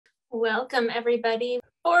Welcome, everybody.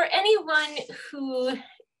 For anyone who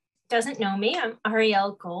doesn't know me, I'm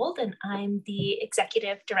Ariel Gold, and I'm the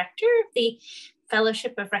Executive Director of the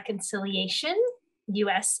Fellowship of Reconciliation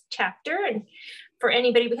US chapter. And for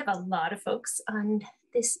anybody, we have a lot of folks on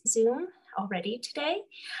this Zoom already today.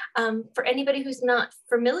 For anybody who's not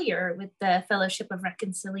familiar with the Fellowship of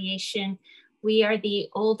Reconciliation, we are the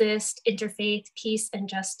oldest interfaith peace and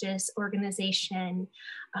justice organization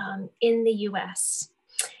in the US.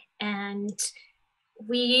 And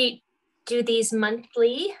we do these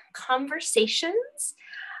monthly conversations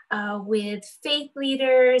with faith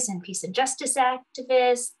leaders and peace and justice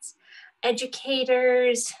activists,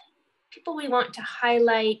 educators, people we want to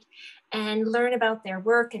highlight and learn about their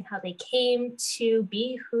work and how they came to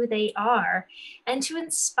be who they are, and to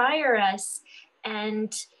inspire us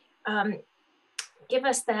and give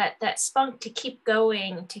us that spunk to keep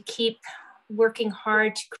going, to keep working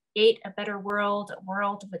hard to create a better world, a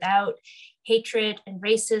world without hatred and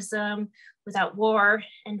racism, without war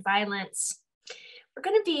and violence. We're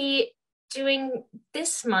going to be doing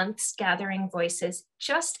this month's Gathering Voices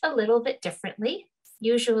just a little bit differently.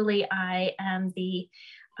 Usually I am the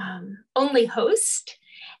only host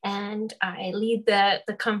and I lead the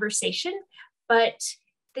conversation, but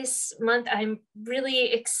this month, I'm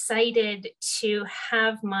really excited to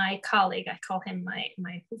have my colleague, I call him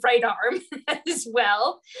my right arm as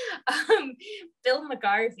well, Bill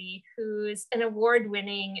McGarvey, who's an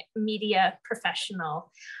award-winning media professional.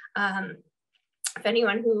 If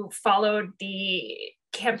anyone who followed the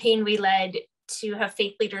campaign we led to have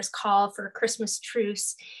faith leaders call for a Christmas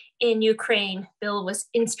truce in Ukraine, Bill was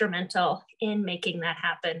instrumental in making that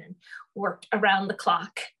happen and worked around the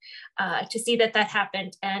clock to see that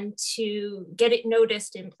happened and to get it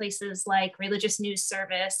noticed in places like Religious News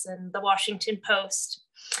Service and the Washington Post.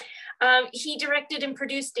 He directed and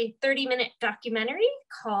produced a 30-minute documentary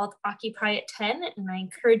called Occupy at 10, and I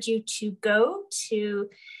encourage you to go to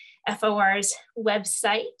FOR's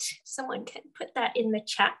website. Someone can put that in the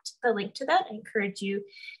chat, the link to that. I encourage you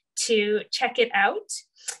to check it out.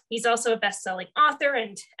 He's also a best-selling author,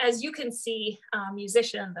 and as you can see, a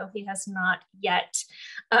musician, though he has not yet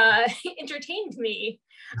entertained me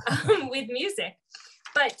with music.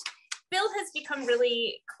 But Bill has become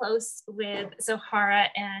really close with Zoharah,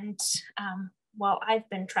 and while I've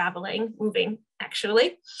been traveling, moving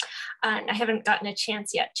actually, and I haven't gotten a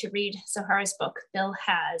chance yet to read Zoharah's book. Bill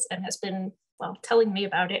has, and has been telling me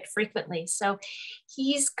about it frequently. So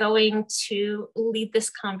he's going to lead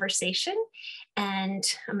this conversation, and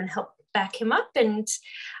I'm going to help back him up and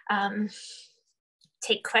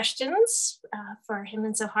take questions for him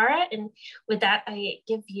and Zoharah. And with that, I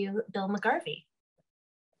give you Bill McGarvey.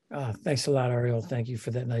 Thanks a lot, Ariel. Thank you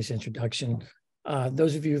for that nice introduction.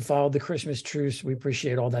 Those of you who followed the Christmas truce, we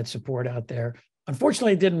appreciate all that support out there.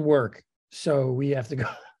 Unfortunately, it didn't work, so we have to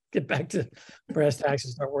get back to brass tacks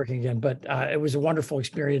and start working again. But it was a wonderful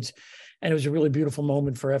experience, and it was a really beautiful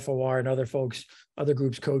moment for FOR and other folks, other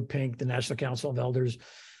groups, Code Pink, the National Council of Elders,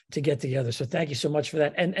 to get together. So thank you so much for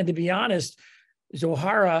that. And to be honest,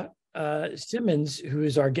 Zoharah Simmons, who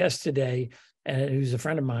is our guest today, and who's a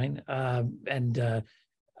friend of mine,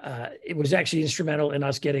 it was actually instrumental in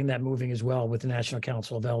us getting that moving as well with the National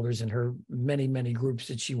Council of Elders and her many, many groups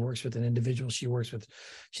that she works with and individuals she works with.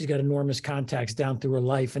 She's got enormous contacts down through her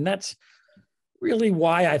life. And that's really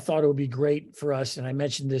why I thought it would be great for us. And I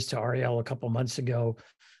mentioned this to Ariel a couple months ago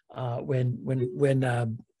when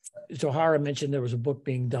Zoharah mentioned there was a book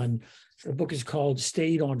being done. The book is called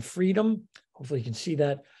Stayed on Freedom. Hopefully you can see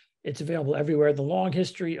that. It's available everywhere. The Long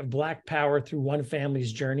History of Black Power Through One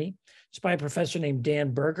Family's Journey. It's by a professor named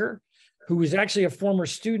Dan Berger, who was actually a former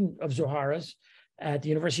student of Zoharah's at the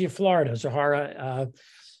University of Florida. Zoharah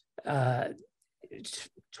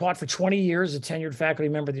taught for 20 years, a tenured faculty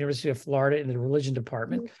member at the University of Florida in the religion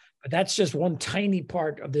department. But that's just one tiny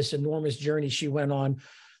part of this enormous journey she went on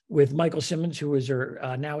with Michael Simmons, who is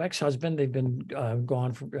her now ex-husband. They've been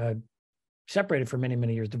gone for separated for many,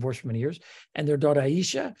 many years, divorced for many years, and their daughter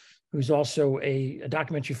Aisha, who's also a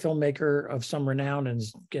documentary filmmaker of some renown and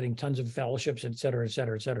is getting tons of fellowships, et cetera, et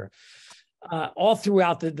cetera, et cetera. All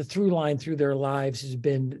throughout the through line through their lives has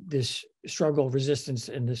been this struggle of resistance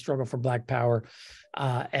and the struggle for Black power.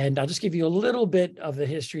 And I'll just give you a little bit of the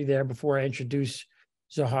history there before I introduce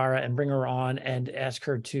Zoharah and bring her on and ask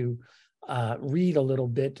her to read a little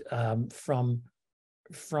bit from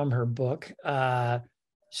her book.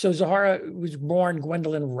 So Zoharah was born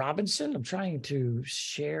Gwendolyn Robinson. I'm trying to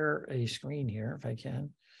share a screen here if I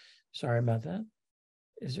can. Sorry about that.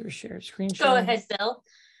 Is there a shared screen? Go ahead, Bill.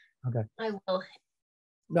 Okay. I will.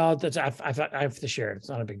 No, that's I have to share it. It's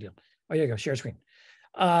not a big deal. Oh, here you go. Share screen.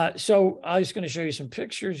 So I was going to show you some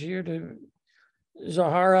pictures here.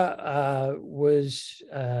 Zoharah was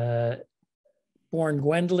born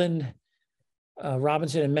Gwendolyn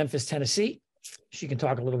Robinson in Memphis, Tennessee. She can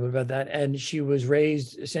talk a little bit about that. And she was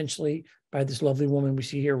raised essentially by this lovely woman we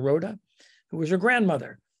see here, Rhoda, who was her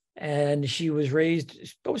grandmother. And she was raised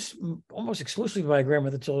almost exclusively by a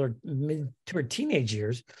grandmother until her teenage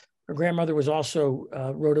years. Her grandmother was also,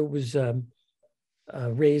 Rhoda was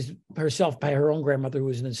raised herself by her own grandmother, who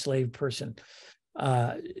was an enslaved person.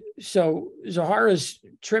 So Zoharah's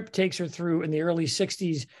trip takes her through in the early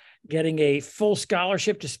 60s, getting a full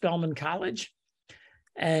scholarship to Spelman College.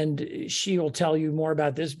 And she will tell you more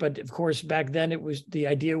about this. But of course, back then the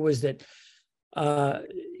idea was that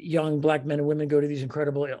young Black men and women go to these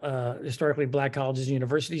incredible historically Black colleges and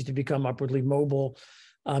universities to become upwardly mobile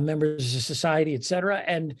members of society, et cetera.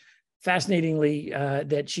 And fascinatingly,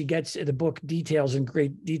 that she gets, the book details in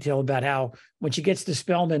great detail about how when she gets to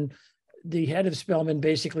Spelman, the head of Spelman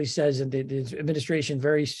basically says, and the administration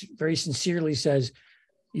very, very sincerely says,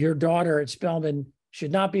 your daughter at Spelman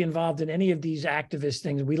should not be involved in any of these activist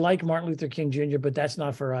things. We like Martin Luther King Jr., but that's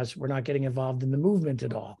not for us. We're not getting involved in the movement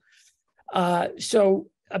at all. So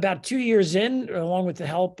about 2 years in, along with the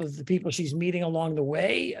help of the people she's meeting along the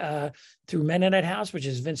way, through Mennonite House, which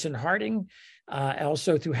is Vincent Harding,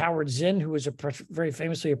 also through Howard Zinn, who was very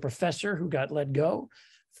famously a professor who got let go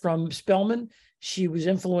from Spelman. She was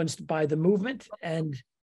influenced by the movement and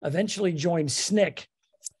eventually joined SNCC,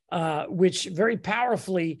 which very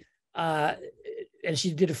powerfully, and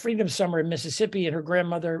she did a freedom summer in Mississippi, and her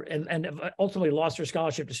grandmother, and ultimately lost her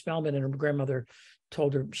scholarship to Spelman, and her grandmother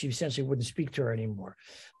told her she essentially wouldn't speak to her anymore.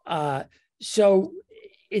 So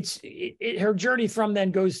her journey from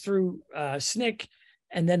then goes through SNCC,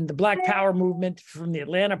 and then the Black Power movement from the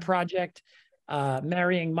Atlanta Project,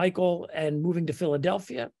 marrying Michael and moving to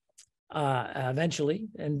Philadelphia eventually,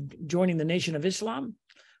 and joining the Nation of Islam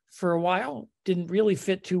for a while. Didn't really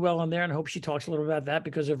fit too well in there, and I hope she talks a little about that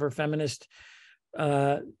because of her feminist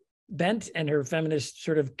bent and her feminist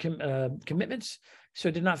sort of commitments. So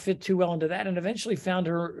it did not fit too well into that, and eventually found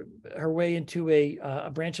her way into a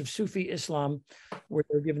branch of Sufi Islam, where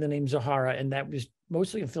they were given the name Zoharah, and that was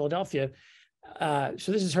mostly in Philadelphia.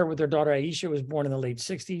 So this is her with her daughter Aisha, who was born in the late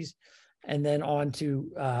 60s, and then on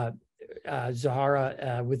to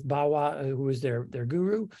Zoharah with Bawa, who was their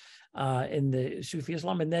guru in the Sufi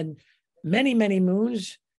Islam. And then many, many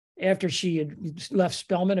moons after she had left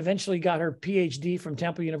Spelman, eventually got her PhD from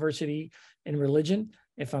Temple University in religion.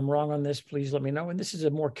 If I'm wrong on this, please let me know. And this is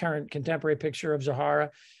a more current contemporary picture of Zoharah,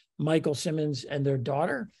 Michael Simmons, and their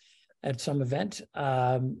daughter at some event.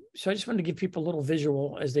 So I just wanted to give people a little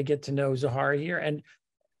visual as they get to know Zoharah here.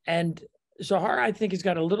 And Zoharah, I think, has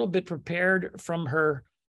got a little bit prepared from the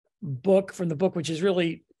book, which is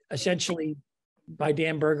really essentially by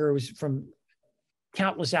Dan Berger. It was from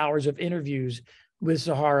countless hours of interviews with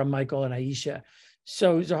Zoharah, Michael, and Aisha.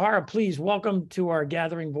 So Zoharah, please welcome to our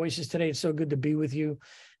Gathering Voices today. It's so good to be with you.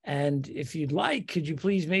 And if you'd like, could you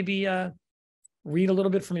please maybe read a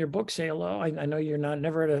little bit from your book, say hello? I know you're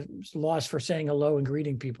never at a loss for saying hello and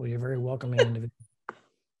greeting people. You're very welcoming individual.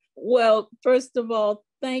 Well, first of all,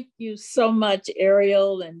 thank you so much,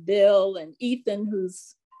 Ariel and Bill and Ethan,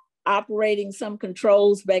 who's operating some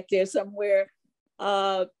controls back there somewhere.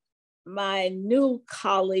 My new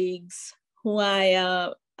colleagues, who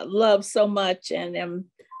I love so much and am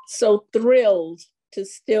so thrilled to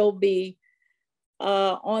still be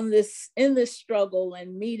in this struggle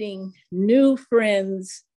and meeting new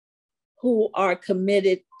friends who are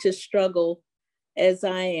committed to struggle as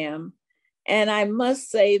I am. And I must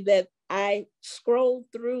say that I scrolled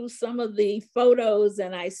through some of the photos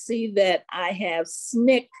and I see that I have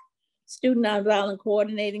SNCC, Student Nonviolent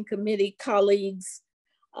Coordinating Committee colleagues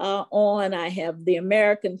on. I have the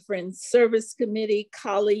American Friends Service Committee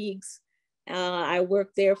colleagues. I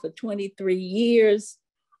worked there for 23 years.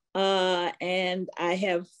 And I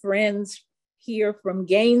have friends here from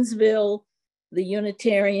Gainesville, the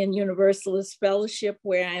Unitarian Universalist Fellowship,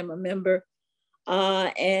 where I am a member,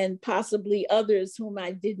 and possibly others whom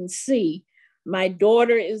I didn't see. My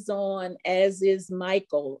daughter is on, as is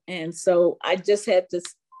Michael. And so I just had to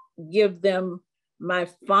give them my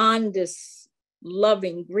fondest,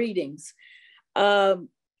 loving greetings.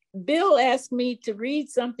 Bill asked me to read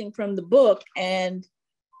something from the book, and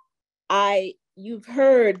you've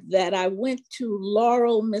heard that I went to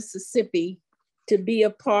Laurel, Mississippi to be a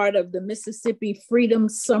part of the Mississippi Freedom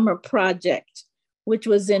Summer Project, which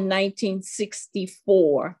was in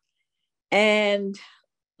 1964. And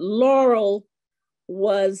Laurel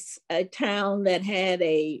was a town that had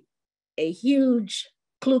a huge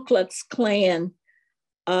Ku Klux Klan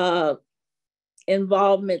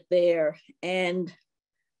involvement there. And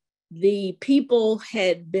the people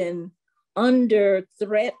had been under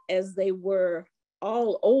threat, as they were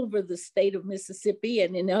all over the state of Mississippi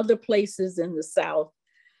and in other places in the South,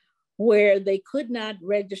 where they could not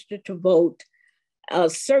register to vote,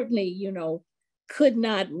 certainly, could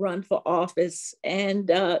not run for office. And,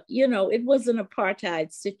 it was an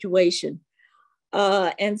apartheid situation.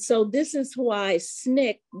 And so this is why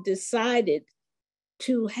SNCC decided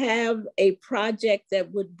to have a project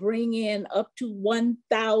that would bring in up to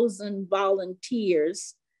 1,000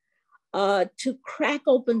 volunteers to crack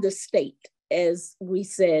open the state, as we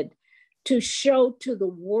said, to show to the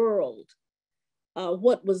world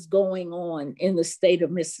what was going on in the state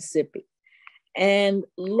of Mississippi. And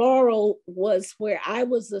Laurel was where I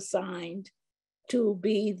was assigned to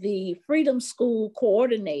be the Freedom School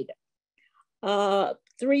coordinator.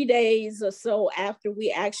 3 days or so after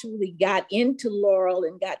we actually got into Laurel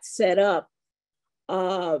and got set up,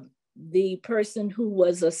 the person who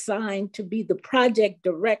was assigned to be the project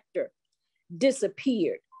director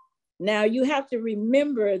disappeared. Now you have to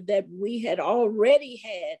remember that we had already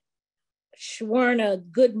had Schwerner,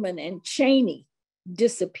 Goodman, and Cheney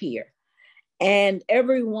disappear. And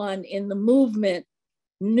everyone in the movement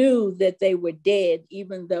knew that they were dead,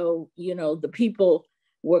 even though, the people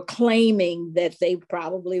were claiming that they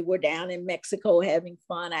probably were down in Mexico having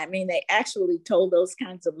fun. I mean, they actually told those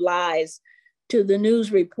kinds of lies to the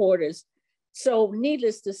news reporters. So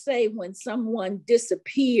needless to say, when someone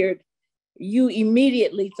disappeared, you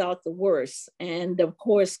immediately thought the worst. And of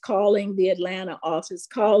course, calling the Atlanta office,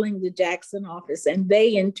 calling the Jackson office, and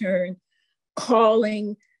they in turn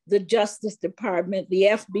calling the Justice Department, the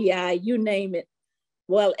FBI, you name it.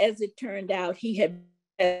 Well, as it turned out, he had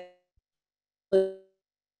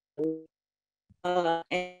we're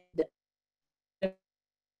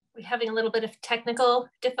having a little bit of technical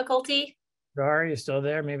difficulty. Are you still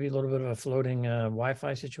there? Maybe a little bit of a floating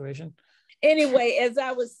Wi-Fi situation. Anyway, as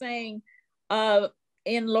I was saying,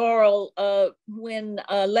 in Laurel, when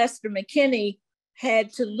Lester McKinney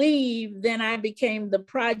had to leave, then I became the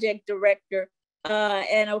project director.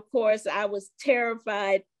 And of course, I was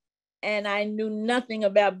terrified and I knew nothing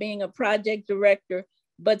about being a project director,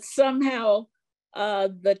 but somehow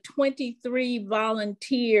the 23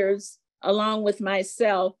 volunteers, along with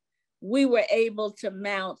myself, we were able to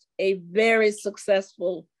mount a very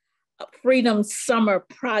successful Freedom Summer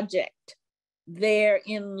project there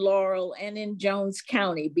in Laurel and in Jones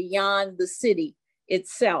County, beyond the city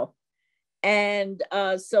itself. And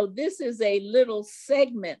so this is a little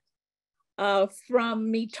segment from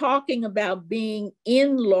me talking about being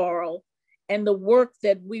in Laurel and the work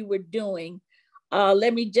that we were doing.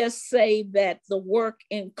 Let me just say that the work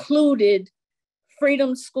included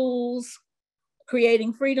freedom schools,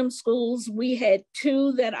 creating freedom schools. We had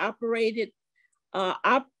 2 that operated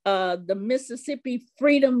the Mississippi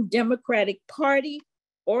Freedom Democratic Party,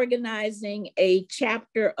 organizing a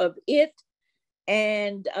chapter of it,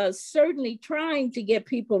 and certainly trying to get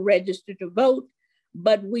people registered to vote.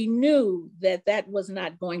 But we knew that that was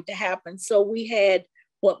not going to happen. So we had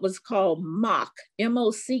what was called MOCK,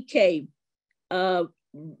 M-O-C-K,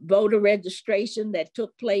 voter registration that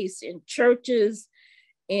took place in churches,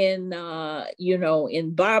 in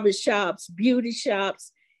in barbershops, beauty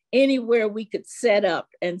shops, anywhere we could set up.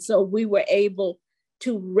 And so we were able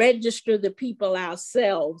to register the people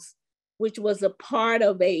ourselves, which was a part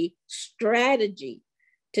of a strategy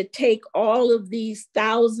to take all of these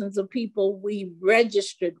thousands of people we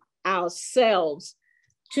registered ourselves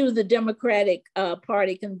to the Democratic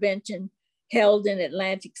Party convention held in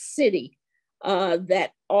Atlantic City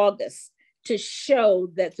that August, to show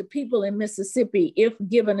that the people in Mississippi, if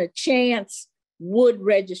given a chance, would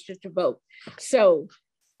register to vote. So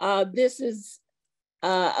this is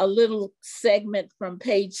a little segment from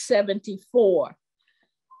page 74.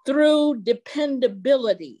 Through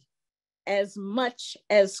dependability as much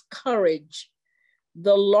as courage,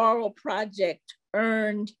 the Laurel Project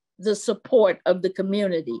earned the support of the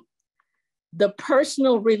community. The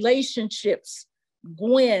personal relationships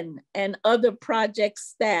Gwen and other project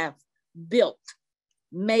staff built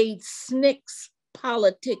made SNCC's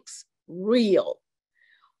politics real.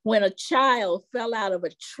 When a child fell out of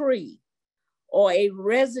a tree or a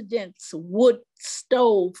resident's wood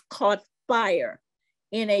stove caught fire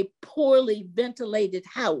in a poorly ventilated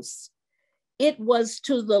house, it was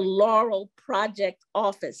to the Laurel Project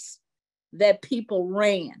office that people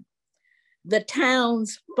ran. The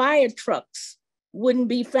town's fire trucks wouldn't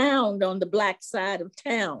be found on the Black side of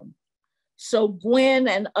town. So Gwen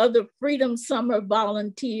and other Freedom Summer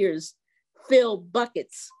volunteers filled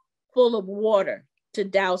buckets full of water to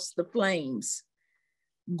douse the flames.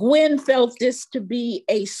 Gwen felt this to be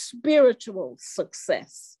a spiritual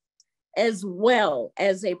success as well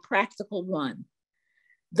as a practical one.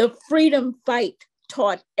 The freedom fight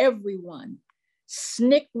taught everyone,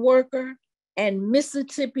 SNCC worker and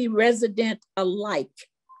Mississippi resident alike,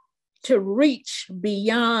 to reach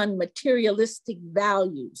beyond materialistic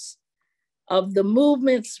values. Of the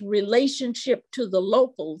movement's relationship to the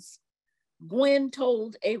locals, Gwen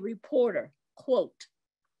told a reporter, quote,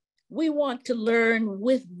 "We want to learn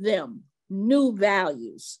with them new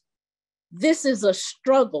values. This is a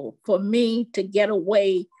struggle for me to get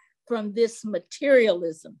away from this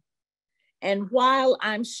materialism. And while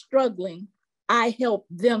I'm struggling, I help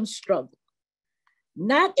them struggle."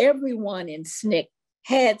 Not everyone in SNCC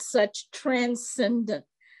had such transcendent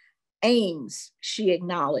aims, she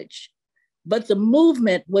acknowledged, but the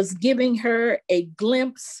movement was giving her a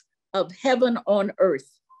glimpse of heaven on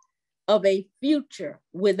earth, of a future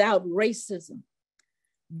without racism.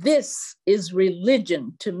 "This is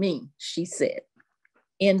religion to me," she said.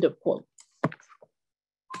 End of quote.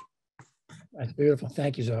 That's beautiful.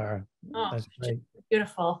 Thank you, Zoharah. Oh, that's great.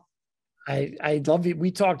 Beautiful. I love you.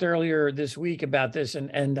 We talked earlier this week about this,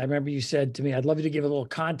 and I remember you said to me, "I'd love you to give a little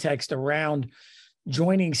context around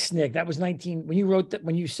joining SNCC." That was when you wrote that,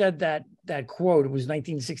 when you said that quote, it was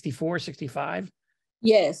 1964, 65?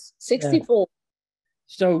 Yes, 64. Yeah.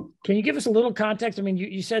 So can you give us a little context? I mean,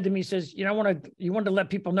 you said to me, says, you wanted to let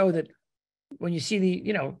people know that when you see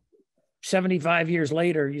the, 75 years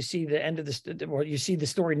later, you see the end of this, or you see the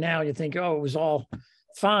story now, you think, oh, it was all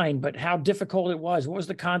fine, but how difficult it was. What was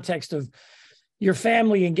the context of your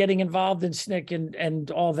family and getting involved in SNCC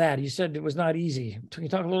and all that? You said it was not easy. Can you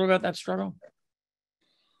talk a little about that struggle?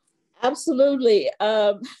 Absolutely.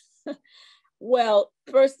 Well,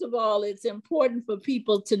 first of all, it's important for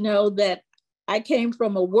people to know that I came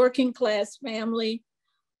from a working class family.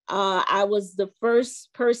 I was the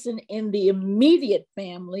first person in the immediate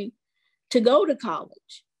family to go to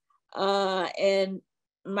college. And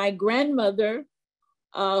my grandmother,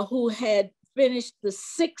 who had finished the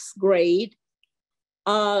 6th grade,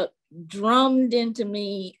 drummed into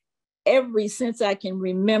me since I can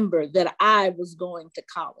remember that I was going to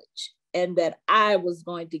college and that I was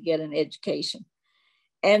going to get an education.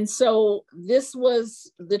 And so this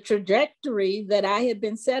was the trajectory that I had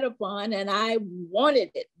been set upon, and I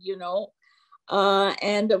wanted it,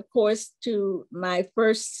 and of course, to my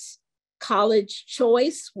first college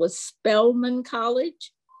choice was Spelman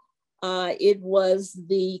College. It was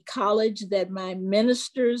the college that my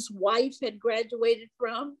minister's wife had graduated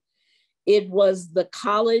from. It was the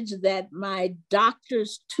college that my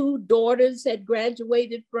doctor's 2 daughters had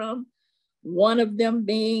graduated from, one of them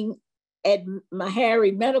being at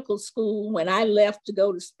Meharry Medical School when I left to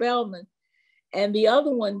go to Spelman, and the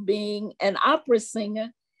other one being an opera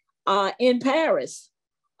singer in Paris.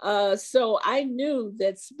 So I knew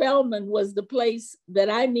that Spelman was the place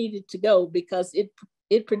that I needed to go because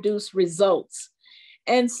it produced results.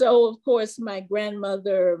 And so, of course, my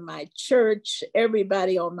grandmother, my church,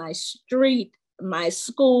 everybody on my street, my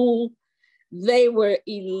school, they were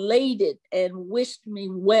elated and wished me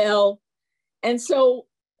well. And so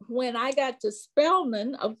when I got to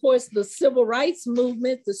Spelman, of course, the civil rights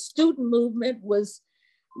movement, the student movement was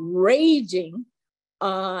raging.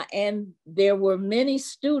 And there were many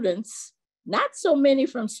students, not so many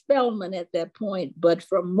from Spelman at that point, but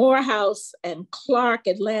from Morehouse and Clark,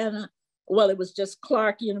 Atlanta. Well, it was just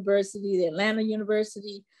Clark University, the Atlanta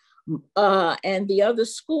University, and the other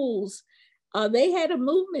schools. They had a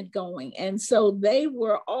movement going. And so they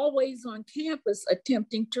were always on campus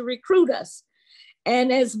attempting to recruit us.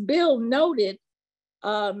 And as Bill noted,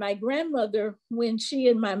 my grandmother, when she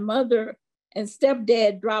and my mother and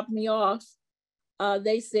stepdad dropped me off,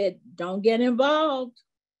 they said, "Don't get involved.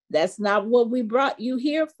 That's not what we brought you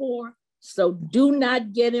here for. So do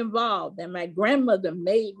not get involved." And my grandmother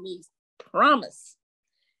made me promise.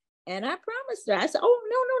 And I promised her. I said, "Oh,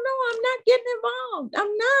 no, I'm not getting involved.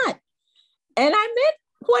 I'm not." And I meant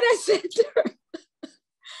what I said to her.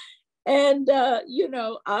 And,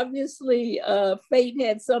 obviously fate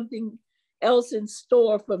had something else in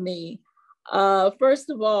store for me. First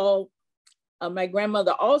of all, my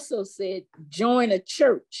grandmother also said, "Join a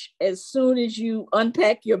church as soon as you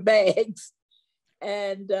unpack your bags."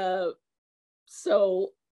 And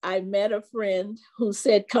so I met a friend who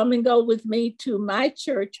said, "Come and go with me to my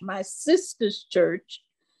church, my sister's church."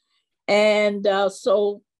 And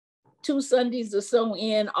so 2 Sundays or so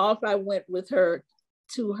in, off I went with her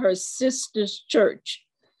to her sister's church.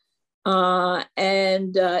 And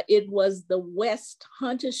it was the West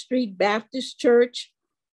Hunter Street Baptist Church,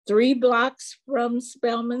 3 blocks from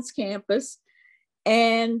Spelman's campus.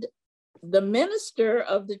 And the minister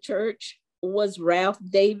of the church was Ralph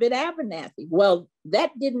David Abernathy. Well,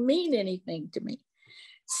 that didn't mean anything to me.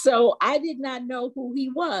 So I did not know who he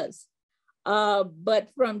was. But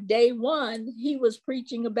from day one, he was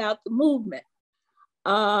preaching about the movement.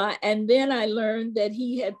 And then I learned that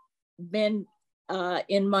he had been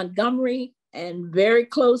in Montgomery and very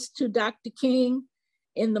close to Dr. King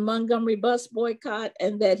in the Montgomery bus boycott,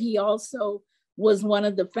 and that he also was one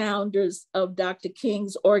of the founders of Dr.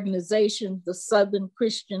 King's organization, the Southern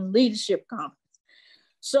Christian Leadership Conference.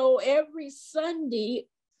 So every Sunday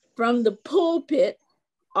from the pulpit,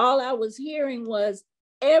 all I was hearing was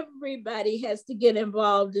everybody has to get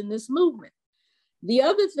involved in this movement. The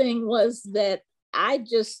other thing was that I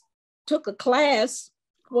just took a class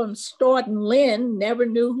from Staunton Lynn, never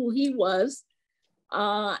knew who he was,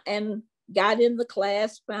 and got in the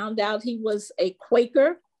class, found out he was a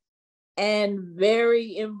Quaker and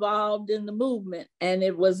very involved in the movement. And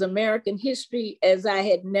it was American history as I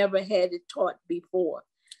had never had it taught before.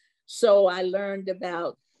 So I learned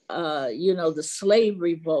about, the slave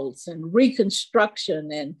revolts and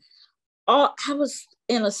Reconstruction, and I was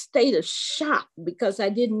in a state of shock because I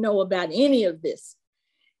didn't know about any of this.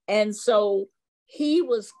 And so he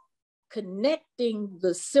was connecting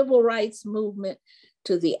the civil rights movement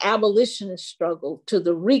to the abolitionist struggle, to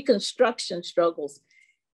the Reconstruction struggles.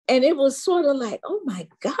 And it was sort of like, oh my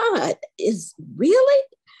God, is really?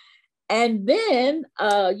 And then,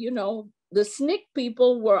 the SNCC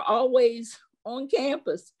people were always on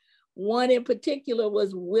campus. One in particular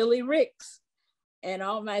was Willie Ricks. And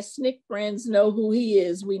all my SNCC friends know who he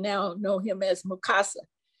is. We now know him as Mukasa.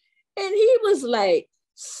 And he was like,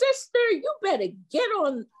 sister, you better get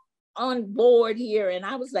on board here. And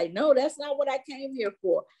I was like, no, that's not what I came here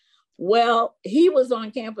for. Well, he was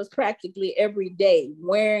on campus practically every day,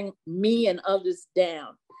 wearing me and others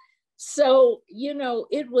down. So,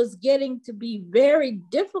 it was getting to be very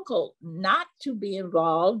difficult not to be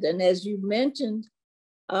involved. And as you mentioned,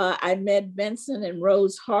 I met Vincent and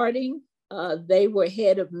Rose Harding. They were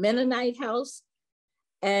head of Mennonite House.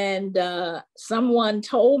 And someone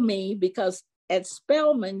told me, because at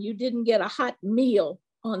Spelman, you didn't get a hot meal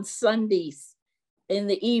on Sundays in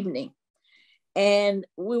the evening. And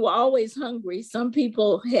we were always hungry. Some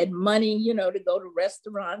people had money, to go to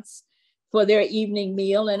restaurants for their evening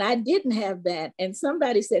meal. And I didn't have that. And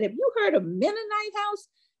somebody said, have you heard of Mennonite House?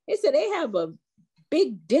 They said they have a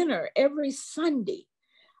big dinner every Sunday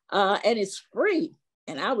and it's free.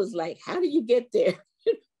 And I was like, how do you get there?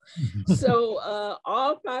 So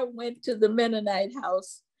off I went to the Mennonite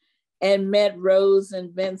House and met Rose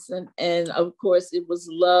and Vincent. And of course, it was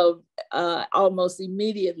love almost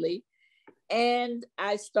immediately. And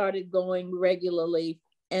I started going regularly,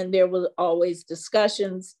 and there were always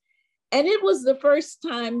discussions. And it was the first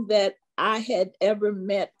time that I had ever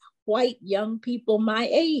met white young people my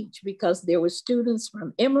age, because there were students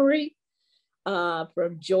from Emory,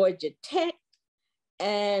 from Georgia Tech.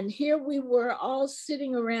 And here we were all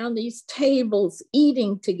sitting around these tables,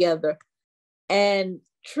 eating together and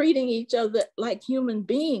treating each other like human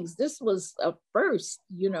beings. This was a first,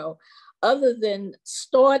 other than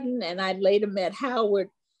Staunton, and I later met Howard,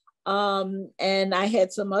 and I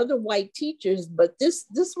had some other white teachers, but this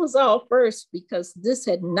was all first, because this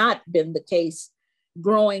had not been the case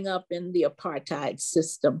growing up in the apartheid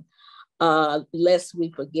system. Lest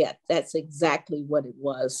we forget, that's exactly what it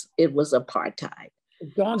was. It was apartheid.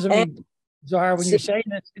 It dawns on me, Zoharah, when you're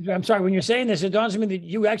saying this, it dawns on me that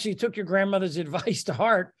you actually took your grandmother's advice to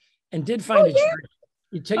heart and did find a church.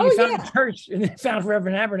 You found a church and then found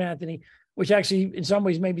Reverend Abernathy, which actually in some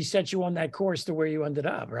ways maybe set you on that course to where you ended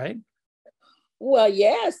up, right? Well,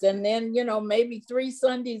 yes. And then, maybe 3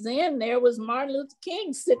 Sundays in, there was Martin Luther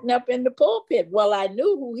King sitting up in the pulpit. Well, I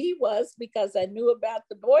knew who he was because I knew about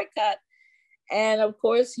the boycott. And of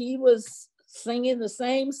course, he was singing the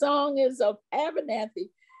same song as Abernathy,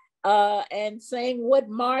 and saying what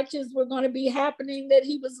marches were going to be happening that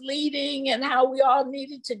he was leading and how we all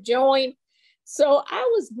needed to join. So I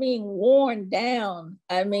was being worn down.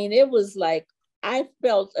 I mean, it was like I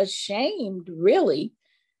felt ashamed, really,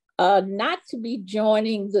 not to be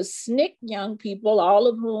joining the SNCC young people, all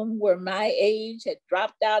of whom were my age, had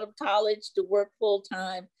dropped out of college to work full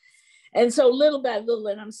time. And so little by little,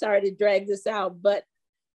 and I'm sorry to drag this out, but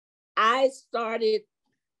I started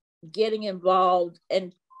getting involved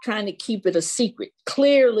and trying to keep it a secret.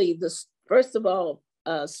 Clearly, first of all,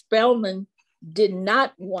 Spelman did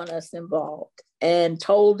not want us involved and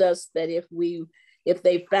told us that if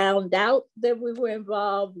they found out that we were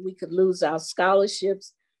involved, we could lose our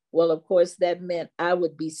scholarships. Well, of course, that meant I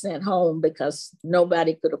would be sent home because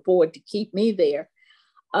nobody could afford to keep me there.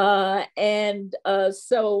 So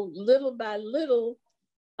little by little,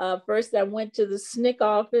 first I went to the SNCC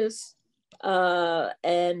office,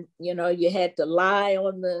 and you had to lie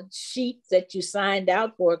on the sheet that you signed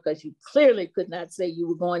out for, because you clearly could not say you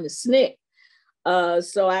were going to SNCC.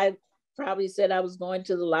 So I probably said I was going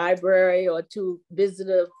to the library or to visit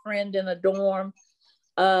a friend in a dorm.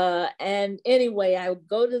 And anyway, I would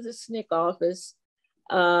go to the SNCC office.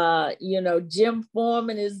 Jim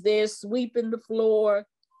Foreman is there sweeping the floor.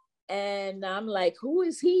 And I'm like, who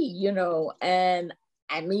is he? And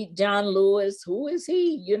I meet John Lewis, who is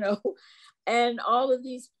he? And all of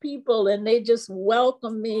these people, and they just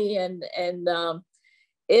welcome me. And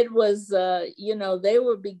it was, they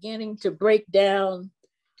were beginning to break down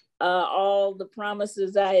all the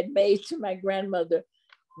promises I had made to my grandmother,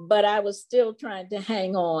 but I was still trying to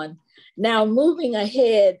hang on. Now, moving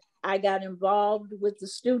ahead, I got involved with the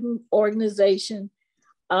student organization.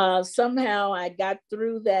 Somehow I got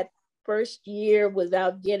through that first year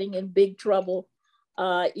without getting in big trouble,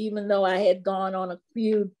 even though I had gone on a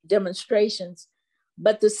few demonstrations.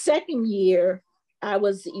 But the second year, I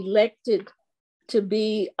was elected to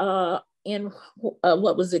be in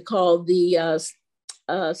what was it called? The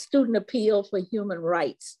Student Appeal for Human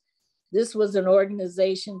Rights. This was an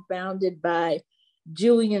organization founded by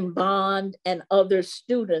Julian Bond and other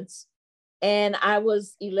students. And I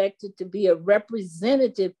was elected to be a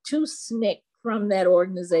representative to SNCC from that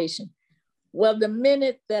organization. Well, the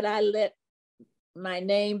minute that I let my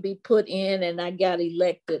name be put in and I got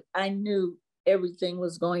elected, I knew everything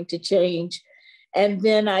was going to change. And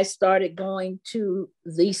then I started going to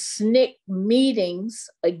the SNCC meetings,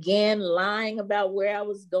 again, lying about where I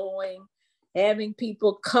was going, having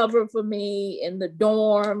people cover for me in the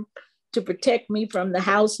dorm to protect me from the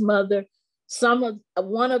house mother.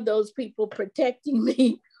 One of those people protecting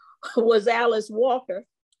me was Alice Walker,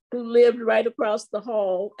 who lived right across the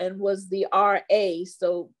hall and was the RA.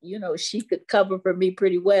 So, she could cover for me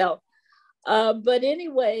pretty well. But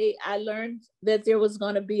anyway, I learned that there was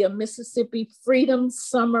going to be a Mississippi Freedom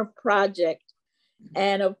Summer Project.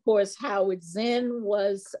 And of course, Howard Zinn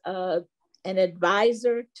was an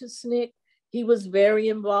advisor to SNCC. He was very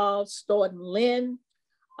involved. Thornton Lynn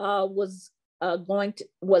was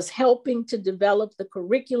helping to develop the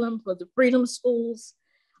curriculum for the Freedom Schools.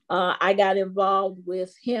 I got involved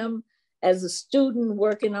with him as a student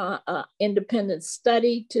working on independent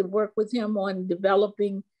study to work with him on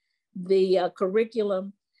developing the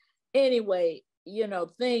curriculum. Anyway,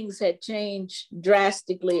 things had changed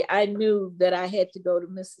drastically. I knew that I had to go to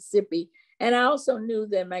Mississippi. And I also knew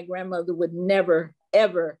that my grandmother would never,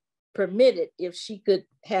 ever permit it if she could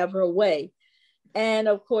have her way. And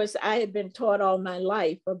of course, I had been taught all my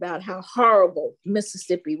life about how horrible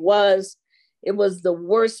Mississippi was. It was the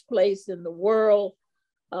worst place in the world.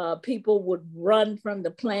 People would run from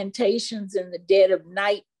the plantations in the dead of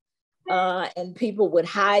night, and people would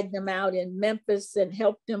hide them out in Memphis and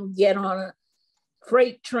help them get on a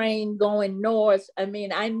freight train going north. I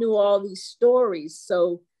mean, I knew all these stories.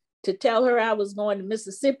 So to tell her I was going to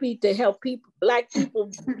Mississippi to help Black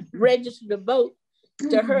people register to vote,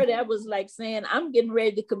 to her, that was like saying, I'm getting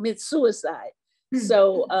ready to commit suicide.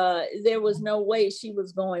 So there was no way she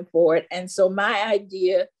was going for it. And so my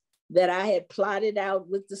idea that I had plotted out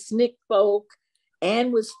with the SNCC folk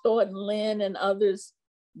and with Thornton Lynn and others,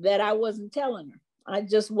 that I wasn't telling her. I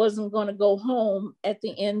just wasn't going to go home at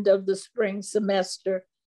the end of the spring semester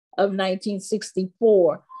of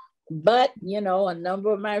 1964. But, a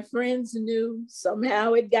number of my friends knew.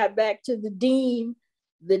 Somehow it got back to the dean.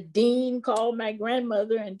 The dean called my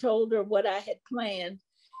grandmother and told her what I had planned.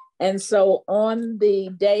 And so on the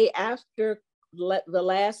day after the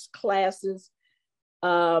last classes,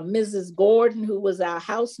 Mrs. Gordon, who was our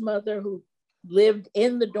house mother, who lived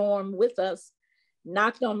in the dorm with us,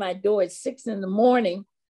 knocked on my door at 6 a.m.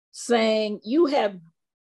 saying, "You have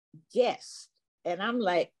guests." And I'm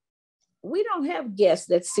like, "We don't have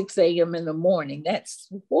guests at 6 a.m. in the morning.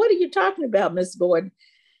 What are you talking about, Miss Gordon?"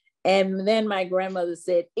 And then my grandmother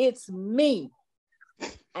said, "It's me,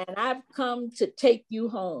 and I've come to take you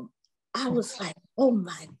home." I was like, "Oh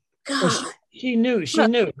my God." Well, she knew,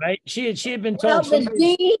 right? She had been Well, told. the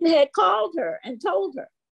dean had called her and told her.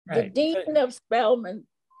 Right. The dean of Spelman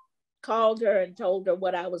called her and told her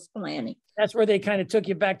what I was planning. That's where they kind of took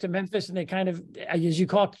you back to Memphis, and they kind of, as you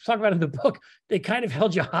talk about in the book, they kind of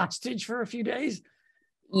held you hostage for a few days.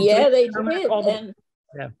 Yeah, they did. And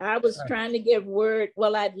yeah. I was trying to get word.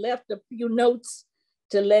 Well, I'd left a few notes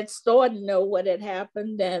to let Thornton know what had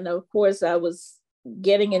happened. And of course, I was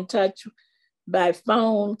getting in touch by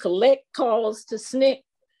phone, collect calls to SNCC,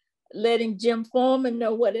 letting Jim Foreman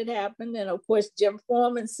know what had happened. And of course, Jim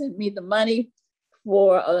Foreman sent me the money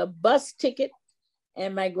for a bus ticket,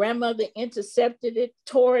 and my grandmother intercepted it,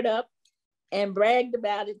 tore it up, and bragged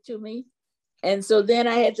about it to me. And so then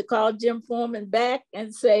I had to call Jim Foreman back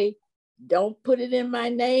and say, don't put it in my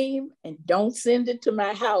name and don't send it to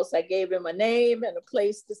my house. I gave him a name and a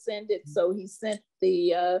place to send it. So he sent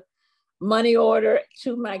the money order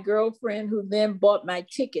to my girlfriend, who then bought my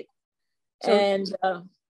ticket. So and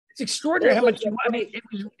it's extraordinary how much I mean,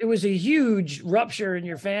 it was a huge rupture in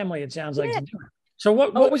your family, it sounds like. Yeah. So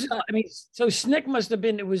what was it? I mean, so SNCC must have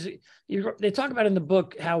been, they talk about in the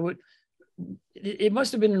book how it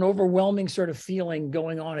must have been an overwhelming sort of feeling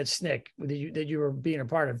going on at SNCC that you were being a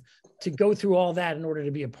part of, to go through all that in order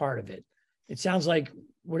to be a part of it. It sounds like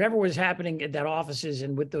whatever was happening at that offices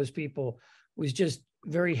and with those people was just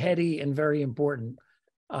very heady and very important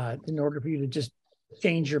in order for you to just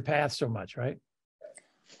change your path so much, right?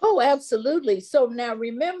 Oh, absolutely. So now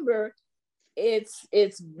remember, it's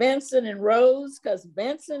Benson and Rose, because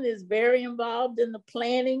Benson is very involved in the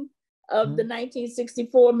planning of the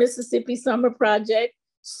 1964 Mississippi Summer Project.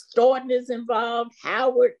 Staunton is involved.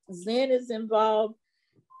 Howard Zinn is involved.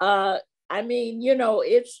 I mean, you know,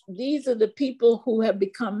 these are the people who have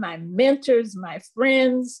become my mentors, my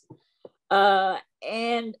friends,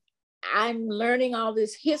 and I'm learning all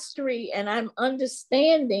this history, and I'm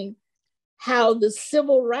understanding how the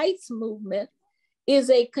civil rights movement is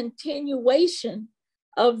a continuation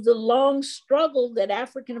of the long struggle that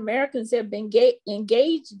African Americans have been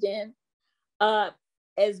engaged in.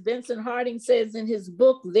 As Vincent Harding says in his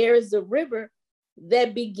book, There is a River,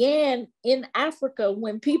 that began in Africa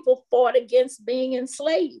when people fought against being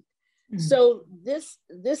enslaved. Mm-hmm. So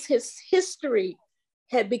this history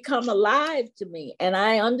had become alive to me, and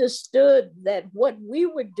I understood that what we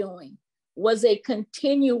were doing was a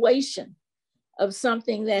continuation of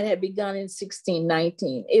something that had begun in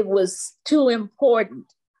 1619. It was too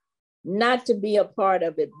important not to be a part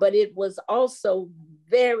of it, but it was also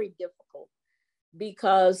very difficult,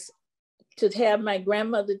 because to have my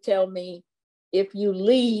grandmother tell me, if you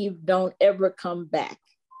leave, don't ever come back.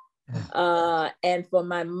 And for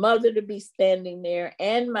my mother to be standing there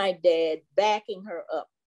and my dad backing her up,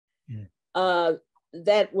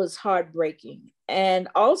 that was heartbreaking. And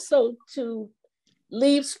also to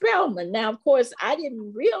leave Spelman. Now, of course, I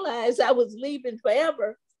didn't realize I was leaving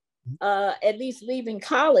forever, at least leaving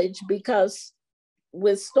college, because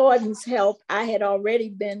with Staunton's help, I had already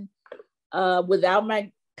been, without my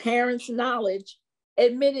parents' knowledge,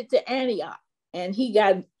 admitted to Antioch. And he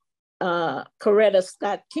got Coretta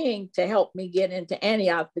Scott King to help me get into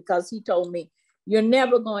Antioch, because he told me, you're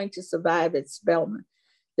never going to survive at Spelman.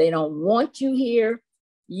 They don't want you here.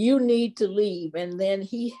 You need to leave. And then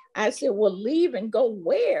I said, well, leave and go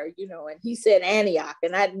where? You know, and he said Antioch,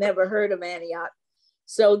 and I'd never heard of Antioch.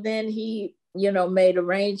 So then he, you know, made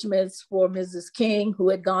arrangements for Mrs. King, who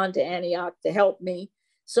had gone to Antioch, to help me.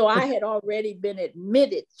 So I had already been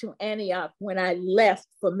admitted to Antioch when I left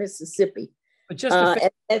for Mississippi. But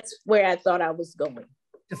that's where I thought I was going.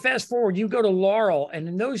 To fast forward, you go to Laurel, and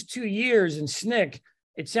in those 2 years in SNCC,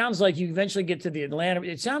 it sounds like you eventually get to the Atlanta.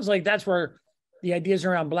 It sounds like that's where the ideas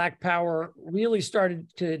around Black Power really started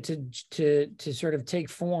to sort of take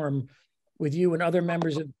form with you and other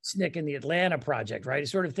members of SNCC in the Atlanta project, right?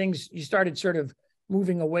 Sort of things, you started sort of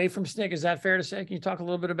moving away from SNCC. Is that fair to say? Can you talk a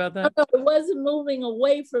little bit about that? No, it wasn't moving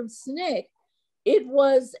away from SNCC. It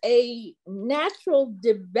was a natural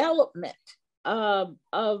development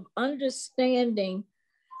of understanding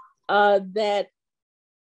that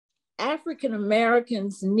African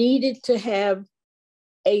Americans needed to have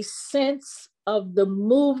a sense of the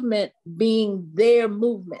movement being their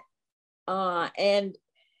movement. And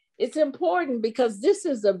it's important because this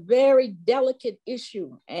is a very delicate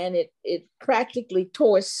issue, and it practically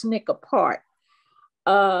tore SNCC apart,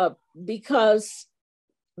 because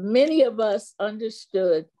many of us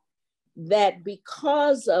understood that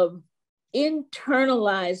because of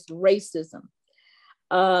internalized racism,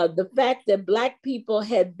 the fact that Black people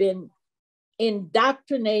had been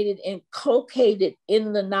indoctrinated, inculcated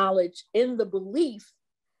in the knowledge, in the belief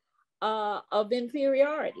of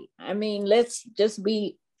inferiority. I mean, let's just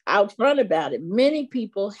be out front about it. Many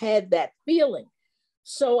people had that feeling.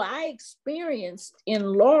 So I experienced in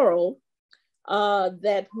Laurel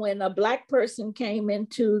that when a Black person came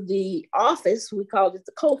into the office, we called it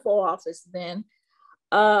the COFO office then,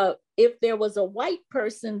 if there was a white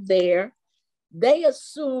person there, they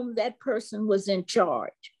assumed that person was in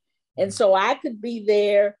charge. And so I could be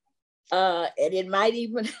there, and it might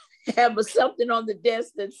even have something on the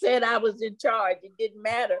desk that said I was in charge. It didn't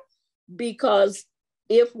matter, because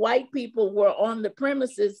if white people were on the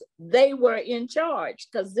premises, they were in charge,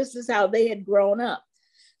 because this is how they had grown up.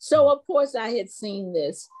 So of course I had seen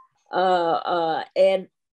this and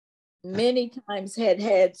many times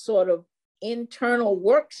had sort of internal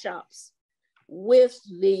workshops with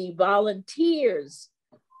the volunteers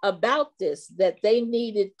about this, that they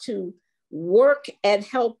needed to work at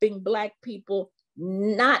helping Black people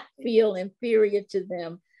not feel inferior to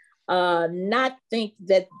them, not think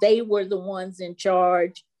that they were the ones in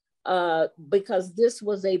charge, because this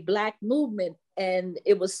was a Black movement and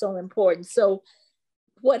it was so important. So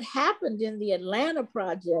what happened in the Atlanta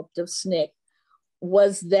project of SNCC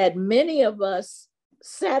was that many of us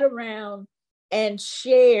sat around and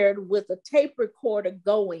shared with a tape recorder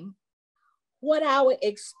going what our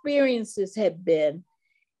experiences had been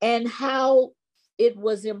and how it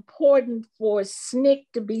was important for SNCC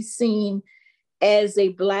to be seen as a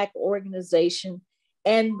Black organization,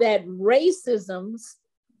 and that racisms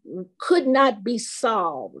could not be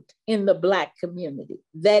solved in the Black community,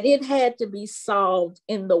 that it had to be solved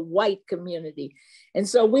in the white community. And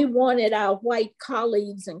so we wanted our white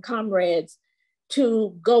colleagues and comrades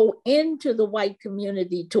to go into the white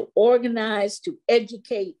community, to organize, to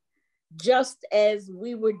educate, just as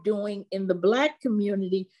we were doing in the Black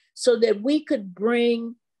community, so that we could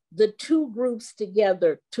bring the two groups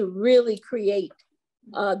together to really create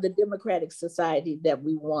the democratic society that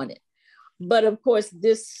we wanted. But of course,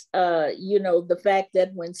 this, the fact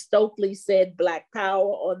that when Stokely said Black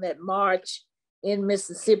Power on that march in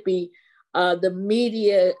Mississippi, the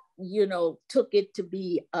media, took it to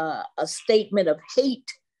be a statement of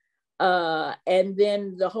hate. And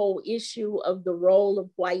then the whole issue of the role of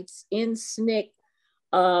whites in SNCC,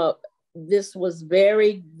 this was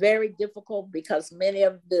very, very difficult because many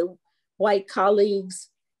of the white colleagues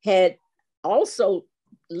had also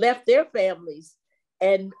left their families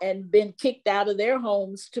and been kicked out of their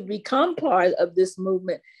homes to become part of this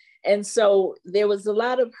movement. And so there was a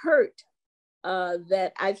lot of hurt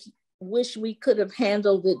that I wish we could have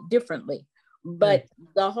handled it differently. But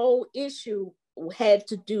the whole issue had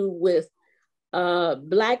to do with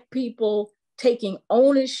Black people taking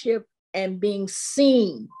ownership and being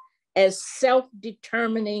seen as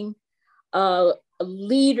self-determining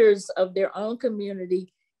leaders of their own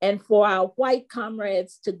community, and for our white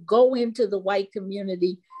comrades to go into the white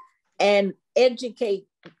community and educate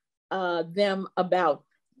them about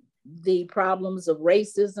the problems of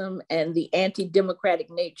racism and the anti-democratic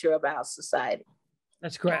nature of our society.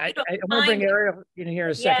 That's great. I want to bring Ariel in here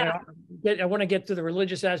in a second. I want to get to the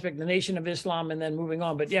religious aspect, the Nation of Islam, and then moving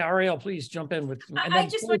on. But yeah, Ariel, please jump in with. I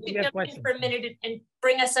just want to jump in for a minute and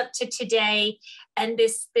bring us up to today, and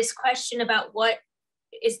this question about what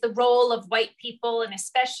is the role of white people, and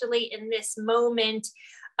especially in this moment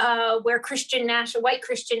where white Christian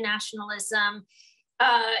nationalism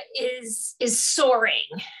is soaring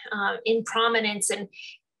in prominence. And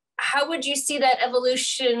how would you see that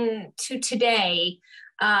evolution to today,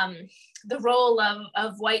 the role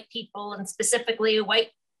of white people and specifically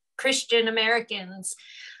white Christian Americans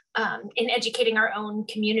in educating our own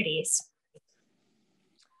communities?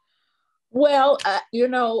 Well,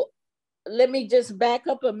 let me just back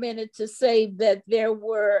up a minute to say that there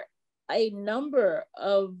were a number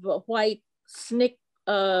of white SNCC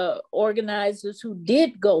organizers who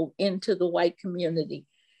did go into the white community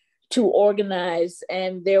to organize,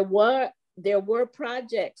 and there were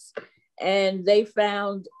projects, and they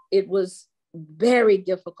found it was very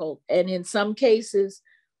difficult. And in some cases,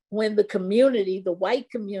 when the white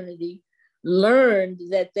community learned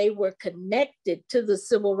that they were connected to the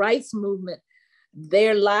civil rights movement,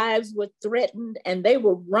 their lives were threatened and they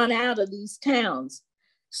were run out of these towns.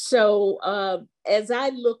 So as I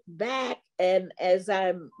look back, and as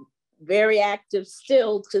I'm very active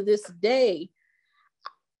still to this day,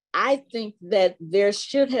 I think that there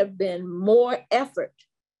should have been more effort.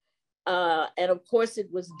 And of course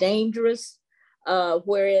it was dangerous.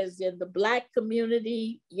 Whereas in the Black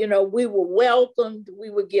community, we were welcomed, we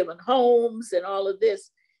were given homes and all of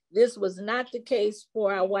this. This was not the case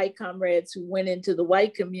for our white comrades who went into the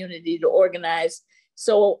white community to organize.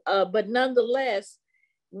 So, but nonetheless,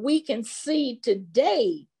 we can see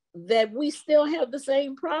today that we still have the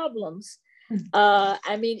same problems.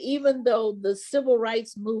 Even though the civil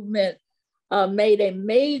rights movement made a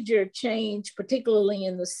major change, particularly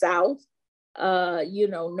in the South,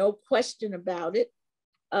 no question about it.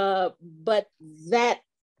 But that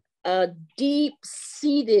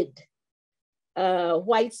deep-seated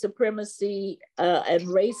white supremacy and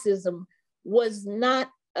racism was not,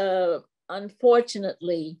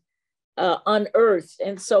 unfortunately, unearthed.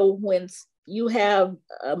 And so when you have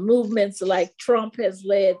movements like Trump has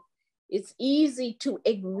led, it's easy to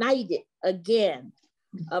ignite it again,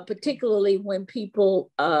 particularly when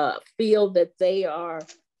people feel that they are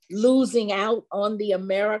losing out on the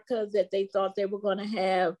America that they thought they were going to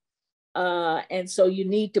have. And so you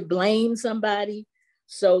need to blame somebody.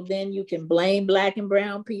 So then you can blame Black and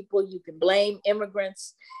brown people, you can blame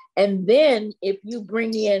immigrants. And then if you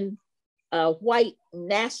bring in white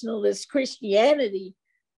nationalist Christianity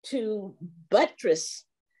to buttress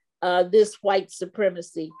this white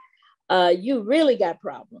supremacy, you really got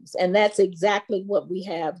problems. And that's exactly what we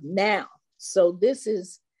have now. So this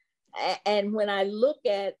is, and when I look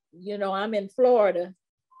at, I'm in Florida,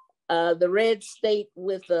 the red state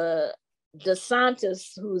with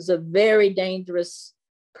DeSantis, who's a very dangerous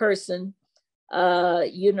person,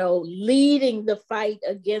 leading the fight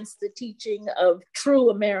against the teaching of true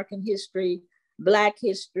American history, Black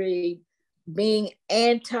history, being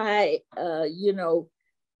anti,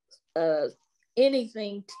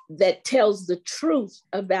 anything that tells the truth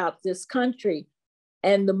about this country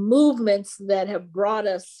and the movements that have brought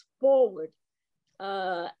us forward.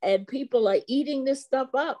 And people are eating this stuff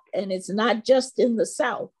up, and it's not just in the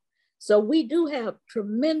South. So we do have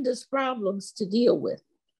tremendous problems to deal with.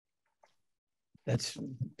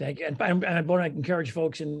 Thank you. And I want to encourage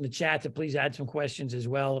folks in the chat to please add some questions as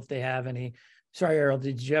well if they have any. Sorry, Ariel,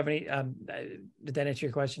 did you have any, did that answer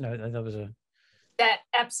your question? I thought it was That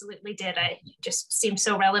absolutely did. I just seemed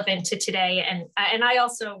so relevant to today. And I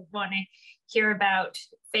also want to hear about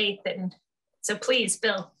faith. And so please,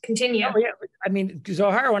 Bill, continue. Oh, yeah. I mean,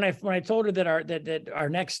 Zoharah, when I told her that our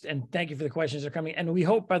next, and thank you for the questions that are coming. And we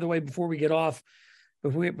hope, by the way, before we get off,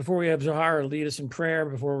 before we have Zoharah lead us in prayer,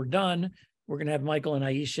 before we're done, we're going to have Michael and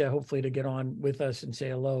Aisha hopefully to get on with us and say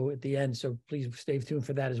hello at the end. So please stay tuned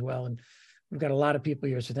for that as well. And we've got a lot of people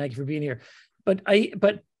here, so thank you for being here. But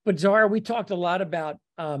Zoharah, we talked a lot about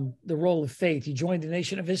the role of faith. You joined the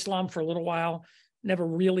Nation of Islam for a little while, never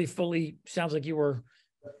really fully, sounds like you were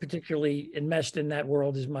particularly enmeshed in that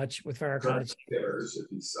world as much with Farrakhan.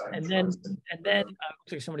 And then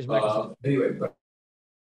looks like somebody's microphone.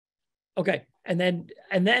 Okay, and then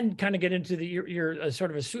kind of get into you're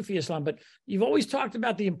sort of a Sufi Islam, but you've always talked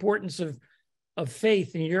about the importance of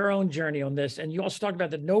faith in your own journey on this, and you also talked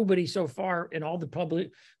about that nobody so far in all the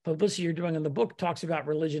publicity you're doing in the book talks about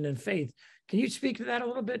religion and faith. Can you speak to that a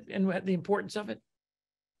little bit and the importance of it?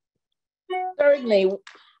 Certainly,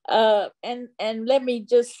 and let me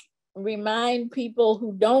just remind people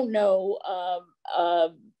who don't know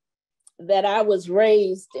that I was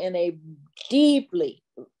raised in a deeply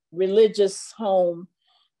religious home,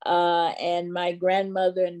 and my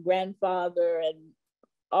grandmother and grandfather and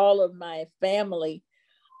all of my family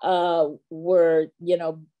were,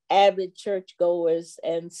 avid churchgoers.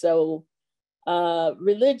 And so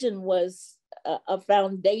religion was a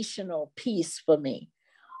foundational piece for me.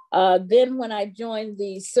 Then when I joined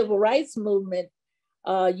the civil rights movement,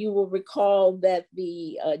 you will recall that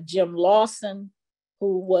the Jim Lawson,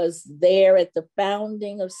 who was there at the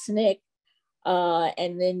founding of SNCC,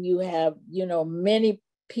 and then you have, many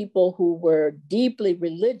people who were deeply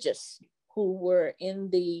religious, who were in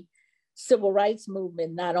the civil rights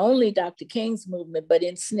movement, not only Dr. King's movement, but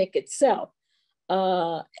in SNCC itself.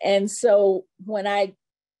 And so when I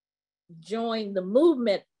joined the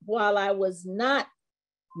movement, while I was not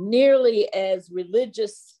nearly as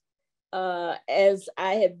religious as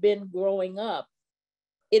I had been growing up,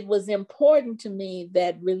 it was important to me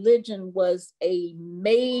that religion was a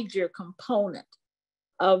major component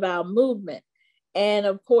of our movement. And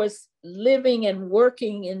of course, living and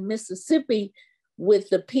working in Mississippi with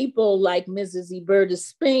the people like Mrs. Eberta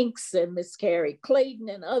Spinks and Miss Carrie Clayton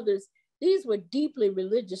and others, these were deeply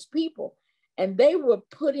religious people. And they were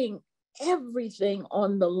putting everything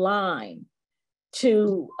on the line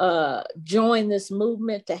to join this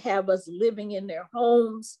movement, to have us living in their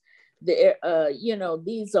homes.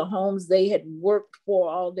 These are homes they had worked for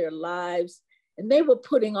all their lives. And they were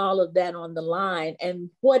putting all of that on the line. And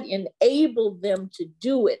what enabled them to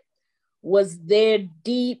do it was their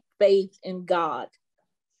deep faith in God.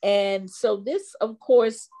 And so this, of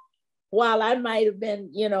course, while I might have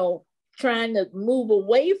been, trying to move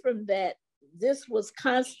away from that, this was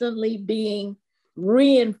constantly being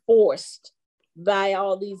reinforced by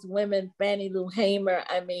all these women, Fannie Lou Hamer.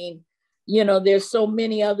 I mean, there's so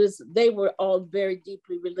many others. They were all very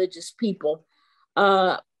deeply religious people.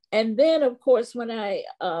 And then, of course, when I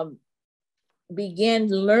began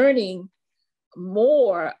learning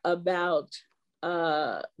more about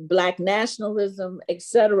Black nationalism, et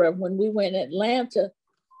cetera, when we were in Atlanta,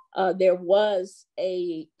 there was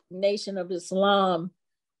a Nation of Islam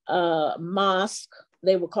mosque.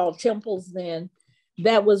 They were called temples then.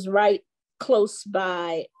 That was right close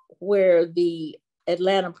by where the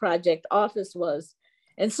Atlanta Project office was.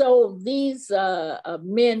 And so these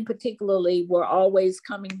men particularly were always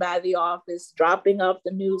coming by the office, dropping off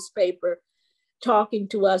the newspaper, talking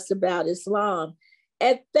to us about Islam.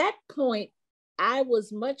 At that point, I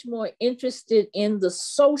was much more interested in the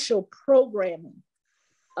social programming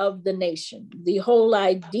of the nation, the whole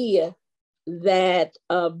idea that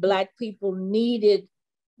Black people needed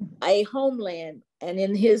a homeland. And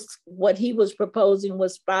in what he was proposing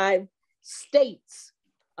was 5 states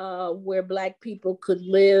where Black people could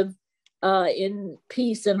live in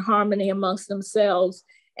peace and harmony amongst themselves.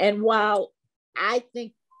 And while I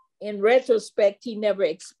think in retrospect, he never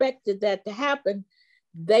expected that to happen,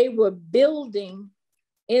 they were building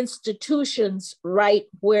institutions right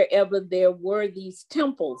wherever there were these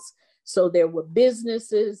temples. So there were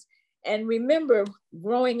businesses. And remember,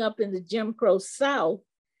 growing up in the Jim Crow South,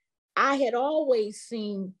 I had always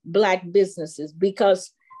seen Black businesses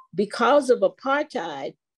because of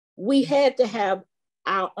apartheid, we had to have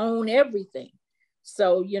our own everything.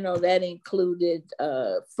 So, that included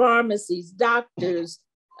pharmacies, doctors,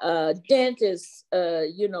 dentists,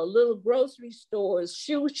 little grocery stores,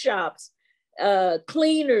 shoe shops,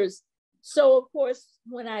 cleaners. So of course,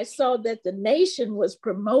 when I saw that the nation was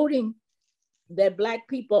promoting that Black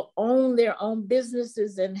people own their own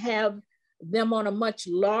businesses and have them on a much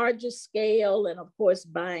larger scale, and of course,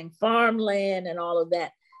 buying farmland and all of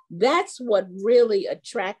that, that's what really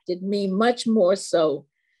attracted me much more so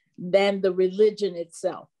than the religion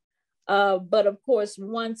itself. But of course,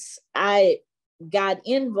 once I got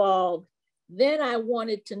involved, then I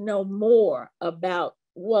wanted to know more about,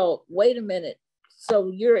 well, wait a minute.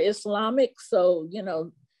 So you're Islamic, so,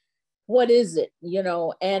 what is it?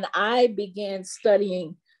 And I began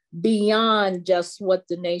studying beyond just what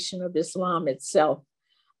the Nation of Islam itself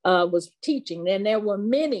was teaching. And there were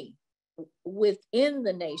many within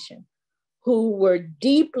the nation who were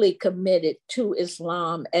deeply committed to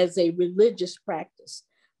Islam as a religious practice,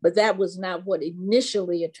 but that was not what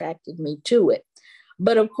initially attracted me to it.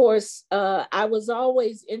 But of course, I was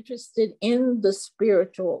always interested in the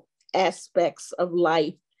spiritual aspects of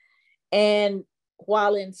life. And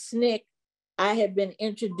while in SNCC, I had been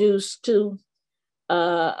introduced to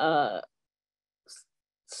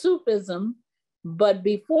Sufism, but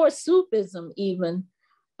before Sufism even,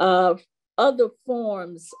 other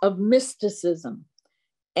forms of mysticism.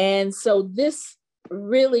 And so this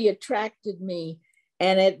really attracted me,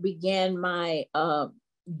 and it began my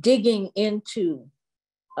digging into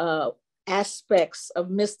aspects of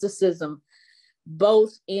mysticism,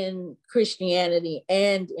 both in Christianity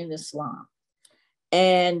and in Islam.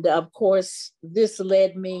 And of course, this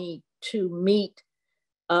led me to meet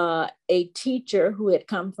a teacher who had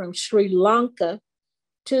come from Sri Lanka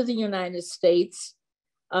to the United States,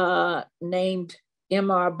 named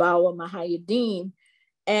M.R. Bawa Mahayuddin.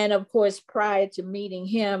 And of course, prior to meeting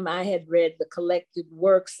him, I had read the collected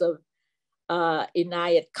works of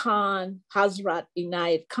Inayat Khan, Hazrat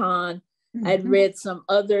Inayat Khan. Mm-hmm. I'd read some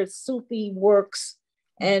other Sufi works,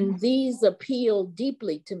 and these appealed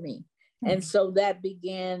deeply to me. Mm-hmm. And so that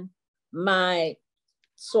began my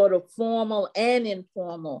sort of formal and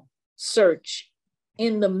informal search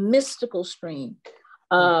in the mystical stream.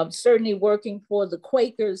 Certainly working for the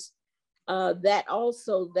Quakers,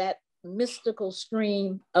 that mystical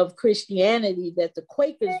stream of Christianity that the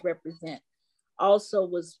Quakers represent also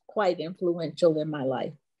was quite influential in my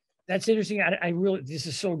life. That's interesting. I really, this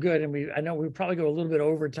is so good. And I know we probably go a little bit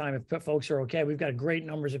over time if folks are okay. We've got great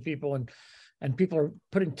numbers of people and people are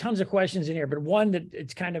putting tons of questions in here, but one that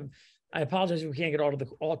it's kind of, I apologize if we can't get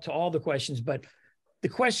to all the questions, but the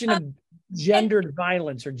question of gendered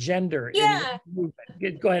violence or gender. Yeah.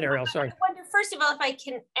 Go ahead, Ariel, sorry. I wonder, first of all, if I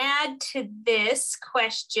can add to this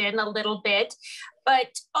question a little bit,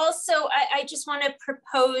 but also I just want to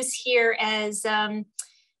propose here as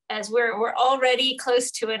we're already close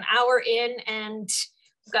to an hour in, and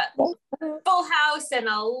we've got full house and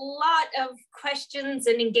a lot of questions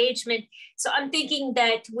and engagement. So I'm thinking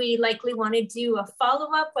that we likely want to do a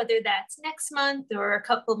follow-up, whether that's next month or a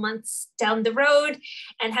couple months down the road,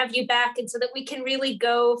 and have you back, and so that we can really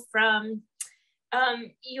go from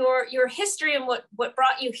your history and what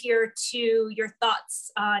brought you here to your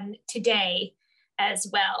thoughts on today as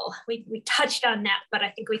well. We touched on that, but I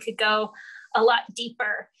think we could go a lot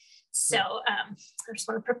deeper. So I just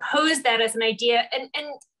want to propose that as an idea.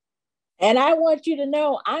 And I want you to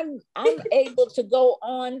know I'm able to go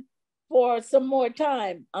on for some more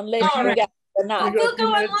time, unless you got or not. We'll go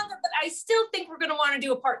on longer, but I still think we're going to want to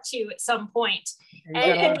do a part 2 at some point,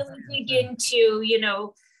 and really dig into,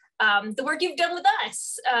 the work you've done with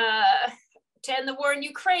us to end the war in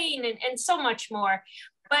Ukraine and so much more.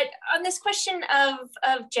 But on this question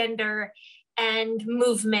of gender and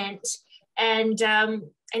movement. And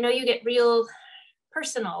I know you get real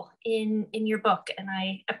personal in your book, and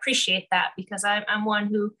I appreciate that, because I'm one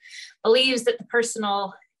who believes that the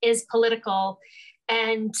personal is political.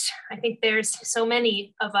 And I think there's so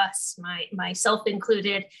many of us, myself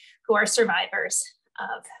included, who are survivors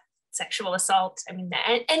of sexual assault. I mean,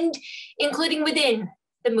 and including within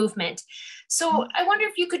the movement. So I wonder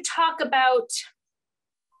if you could talk about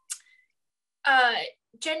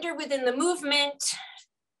gender within the movement,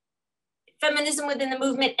 feminism within the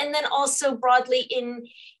movement, and then also broadly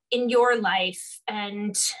in your life,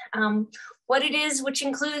 and what it is, which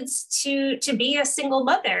includes to be a single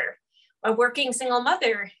mother, a working single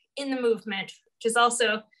mother in the movement, which is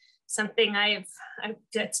also something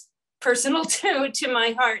that's personal to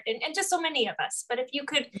my heart, and just so many of us. But if you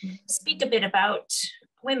could speak a bit about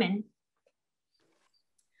women.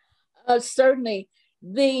 Certainly.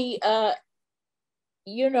 The,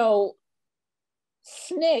 SNCC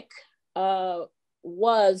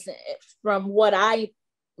was, from what I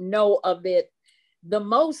know of it, the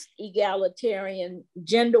most egalitarian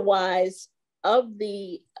gender-wise of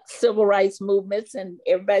the civil rights movements. And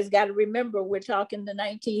everybody's got to remember, we're talking the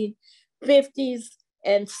 1950s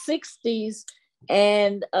and 60s.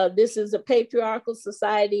 And this is a patriarchal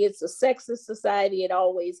society. It's a sexist society. It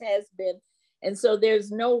always has been. And so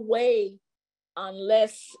there's no way,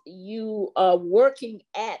 unless you are working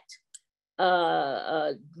at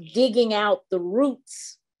digging out the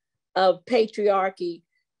roots of patriarchy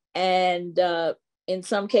and in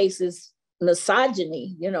some cases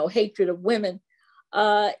misogyny, hatred of women,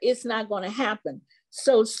 it's not going to happen.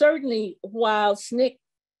 So certainly, while SNCC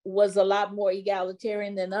was a lot more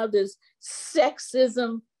egalitarian than others,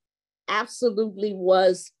 sexism absolutely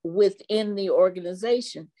was within the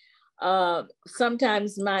organization.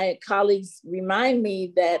 Sometimes my colleagues remind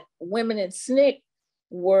me that women in SNCC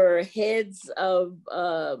were heads of,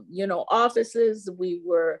 offices. We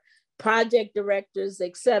were project directors,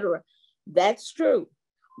 etc. That's true.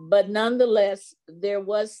 But nonetheless, there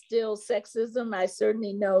was still sexism. I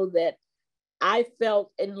certainly know that I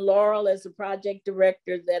felt in Laurel as a project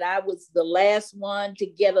director that I was the last one to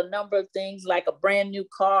get a number of things, like a brand new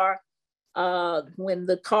car. When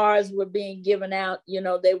the cars were being given out,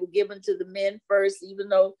 they were given to the men first, even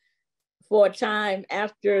though for a time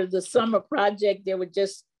after the summer project, there were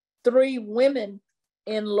just 3 women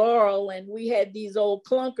in Laurel, and we had these old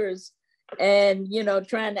clunkers, and,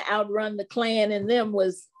 trying to outrun the Klan in them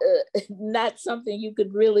was not something you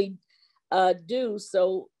could really do.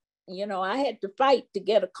 So, I had to fight to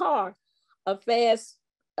get a car, a fast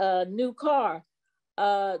new car.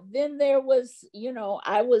 Then there was,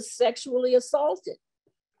 I was sexually assaulted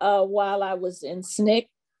while I was in SNCC.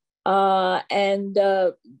 And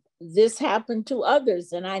this happened to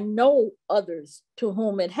others, and I know others to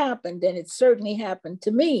whom it happened, and it certainly happened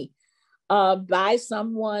to me by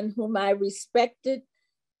someone whom I respected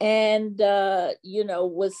and,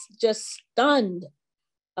 was just stunned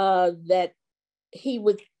that he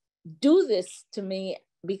would do this to me,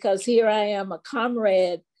 because here I am, a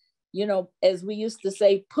comrade, as we used to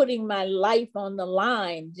say, putting my life on the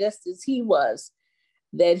line, just as he was,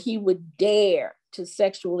 that he would dare to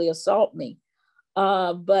sexually assault me.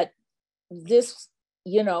 But this,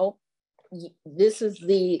 this is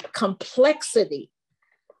the complexity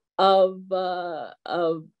of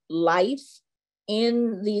life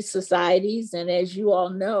in these societies. And as you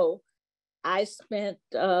all know, I spent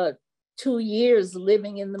 2 years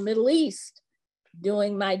living in the Middle East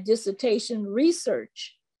doing my dissertation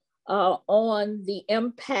research on the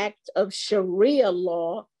impact of Sharia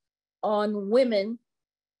law on women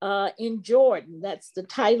in Jordan. That's the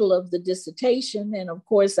title of the dissertation. And of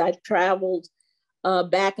course, I traveled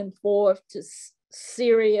back and forth to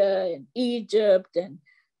Syria and Egypt and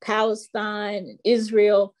Palestine and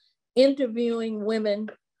Israel, interviewing women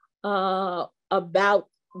about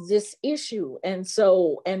this issue. And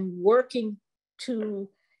working to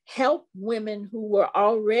help women who were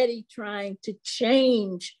already trying to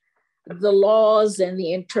change the laws and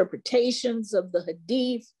the interpretations of the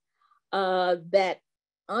Hadith that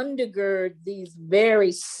undergird these very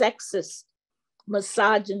sexist,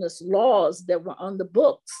 misogynist laws that were on the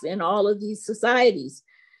books in all of these societies.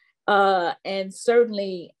 And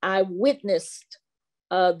certainly I witnessed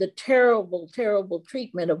the terrible, terrible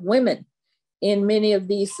treatment of women in many of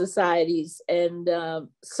these societies. And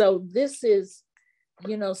so this is,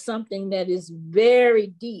 something that is very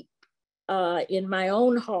deep in my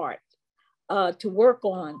own heart to work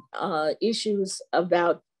on issues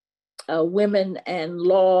about women and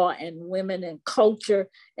law and women and culture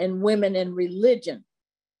and women and religion,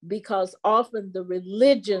 because often the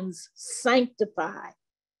religions sanctify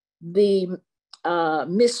the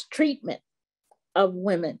mistreatment of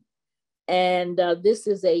women. And this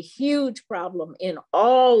is a huge problem in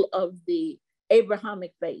all of the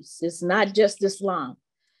Abrahamic faiths. It's not just Islam.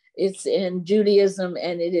 It's in Judaism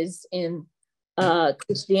and it is in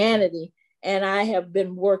Christianity. And I have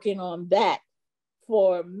been working on that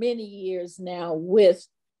for many years now with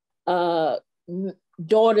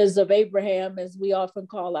daughters of Abraham, as we often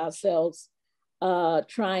call ourselves,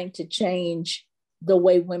 trying to change the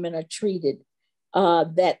way women are treated.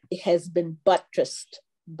 That has been buttressed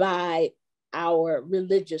by our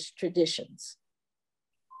religious traditions.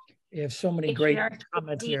 You have so many great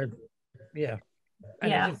comments here. Yeah.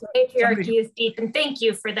 Yeah, patriarchy is deep, and thank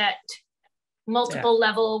you for that multiple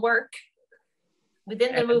level work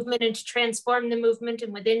within the movement and to transform the movement,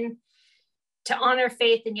 and within to honor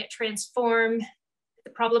faith and yet transform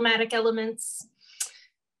the problematic elements.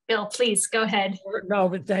 Bill, please go ahead. No,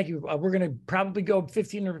 but thank you. We're going to probably go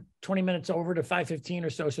 15 or 20 minutes over to 5:15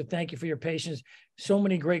 or so. So thank you for your patience. So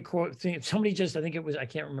many great quotes. Somebody just, I think it was, I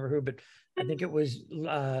can't remember who, but I think it was,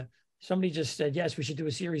 somebody just said, yes, we should do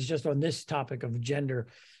a series just on this topic of gender.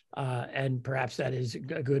 And perhaps that is a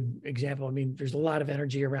good example. I mean, there's a lot of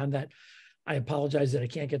energy around that. I apologize that I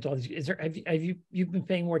can't get to all these. Is there, have you've been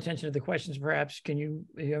paying more attention to the questions, perhaps? Can you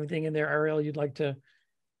have anything in there, Ariel, you'd like to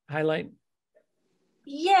highlight?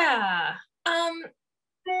 Yeah.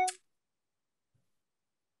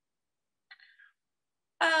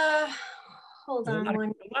 Hold on. A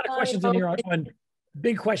lot of questions in here on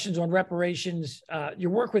big questions on reparations. Your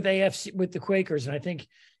work with AFC, with the Quakers, and I think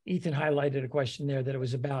Ethan highlighted a question there that it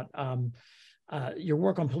was about your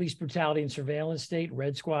work on police brutality and surveillance state,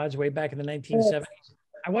 Red Squads, way back in the 1970s.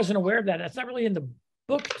 I wasn't aware of that. That's not really in the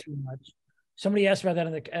book too much. Somebody asked about that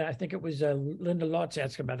in the, I think it was Linda Lotz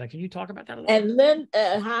asked about that. Can you talk about that a little bit?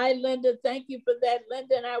 And hi, Linda. Thank you for that.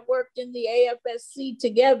 Linda and I worked in the AFSC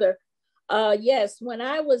together. Yes, when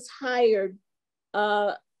I was hired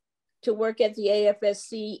to work at the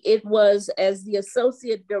AFSC, it was as the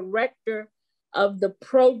associate director of the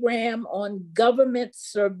program on government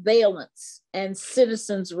surveillance and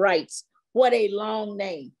citizens' rights. What a long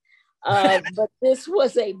name. But this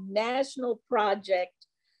was a national project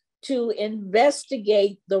to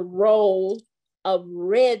investigate the role of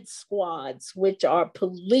red squads, which are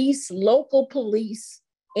police, local police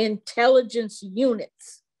intelligence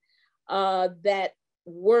units that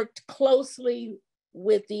worked closely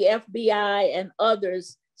with the FBI and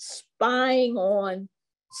others, spying on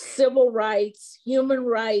civil rights, human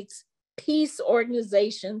rights, peace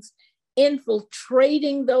organizations,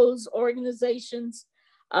 infiltrating those organizations,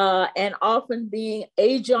 and often being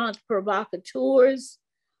agent provocateurs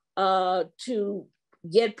to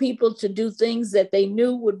get people to do things that they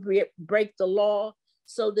knew would break the law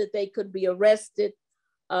so that they could be arrested.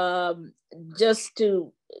 Just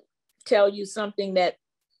to tell you something that,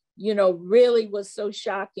 you know, really was so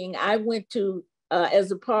shocking. I went to,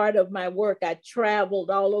 as a part of my work, I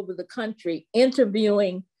traveled all over the country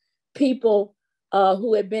interviewing people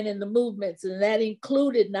who had been in the movements. And that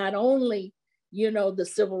included not only, you know, the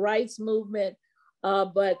civil rights movement,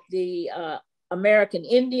 but the American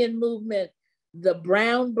Indian movement, the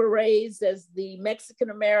Brown Berets, as the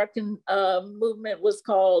Mexican-American movement was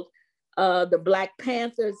called, the Black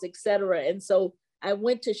Panthers, et cetera. And so I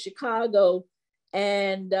went to Chicago,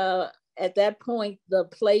 and at that point, the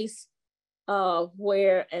place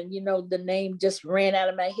where, and you know, the name just ran out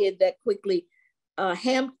of my head that quickly,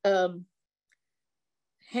 Hampton,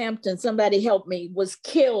 somebody help me, was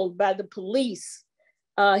killed by the police.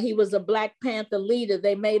 He was a Black Panther leader.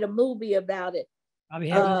 They made a movie about it.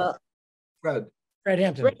 Fred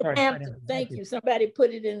Hampton. Fred Hampton. Thank you. Somebody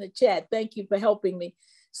put it in the chat. Thank you for helping me.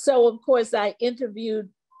 So of course I interviewed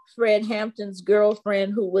Fred Hampton's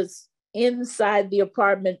girlfriend, who was inside the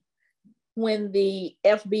apartment when the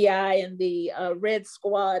FBI and the Red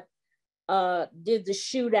Squad did the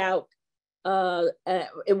shootout.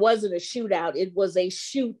 It wasn't a shootout, it was a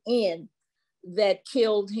shoot-in that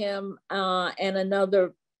killed him and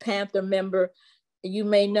another Panther member. You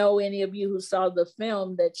may know, any of you who saw the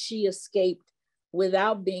film, that she escaped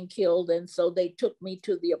without being killed. And so they took me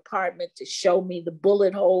to the apartment to show me the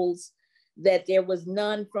bullet holes, that there was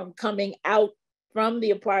none from coming out from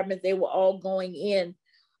the apartment. They were all going in.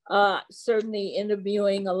 Certainly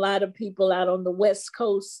interviewing a lot of people out on the West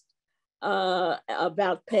Coast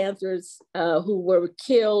about Panthers who were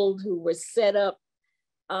killed, who were set up.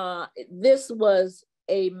 This was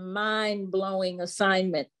a mind-blowing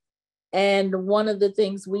assignment. And one of the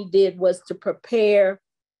things we did was to prepare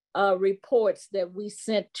reports that we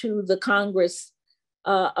sent to the Congress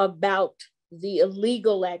about the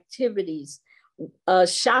illegal activities.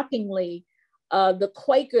 Shockingly, the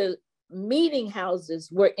Quaker meeting houses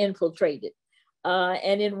were infiltrated.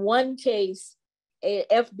 And in one case, a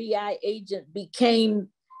FBI agent became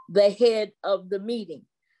the head of the meeting.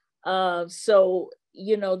 So,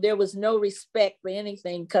 you know, there was no respect for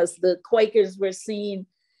anything because the Quakers were seen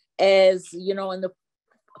as, you know, in the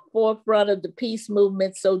forefront of the peace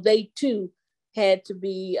movement. So they too had to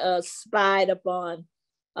be spied upon,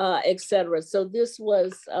 etc. So this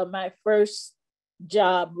was my first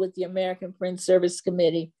job with the American Friends Service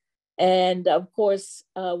Committee. And of course,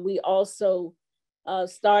 we also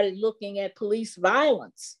started looking at police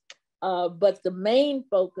violence, but the main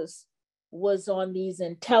focus was on these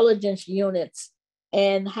intelligence units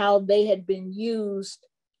and how they had been used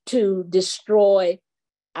to destroy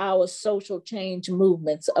our social change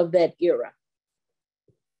movements of that era.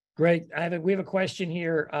 Great. We have a question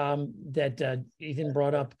here that Ethan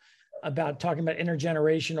brought up about talking about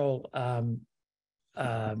intergenerational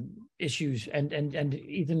issues, and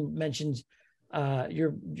Ethan mentions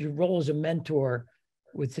your role as a mentor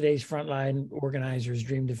with today's frontline organizers,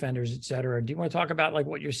 dream defenders, et cetera. Do you want to talk about like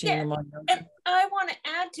what you're seeing among them? And I want to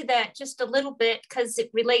add to that just a little bit because it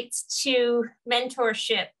relates to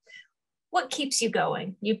mentorship. What keeps you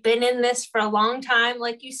going? You've been in this for a long time,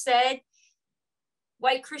 like you said.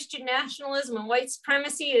 White Christian nationalism and white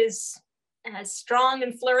supremacy is as strong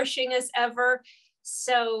and flourishing as ever.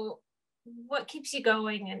 So what keeps you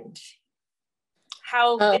going, and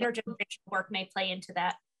how intergenerational work may play into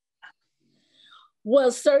that?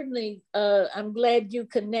 Well, certainly, I'm glad you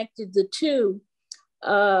connected the two.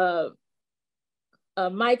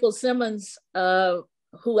 Michael Simmons,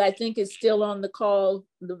 who I think is still on the call,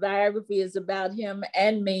 the biography is about him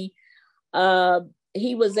and me.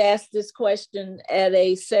 He was asked this question at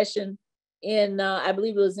a session in, I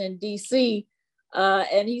believe it was in DC,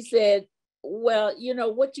 and he said, well, you know,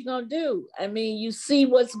 what you gonna do? I mean, you see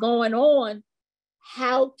what's going on.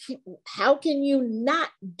 How can you not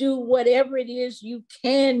do whatever it is you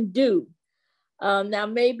can do? Now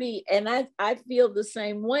maybe, and I feel the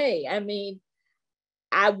same way. I mean,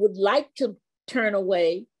 I would like to turn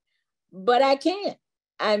away, but I can't.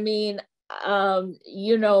 I mean,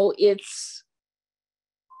 you know,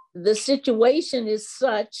 the situation is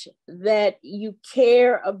such that you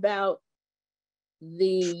care about the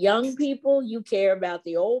young people, you care about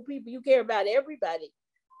the old people, you care about everybody.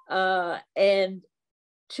 And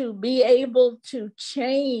to be able to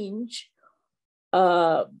change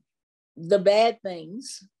the bad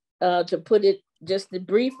things, to put it just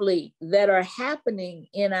briefly, that are happening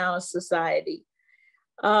in our society,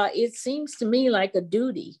 it seems to me like a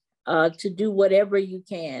duty to do whatever you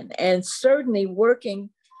can. And certainly working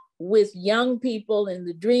with young people in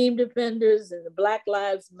the Dream Defenders and the Black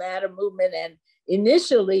Lives Matter movement, and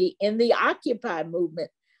initially in the Occupy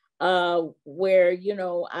movement, where, you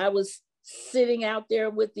know, I was sitting out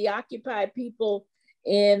there with the Occupy people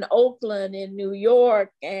in Oakland, in New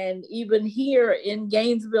York, and even here in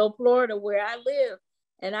Gainesville, Florida, where I live.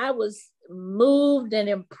 And I was moved and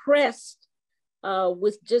impressed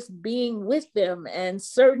with just being with them. And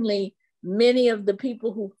certainly many of the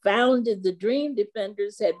people who founded the Dream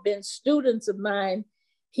Defenders had been students of mine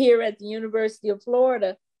here at the University of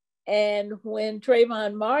Florida. And when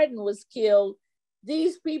Trayvon Martin was killed,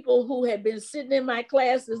 these people who had been sitting in my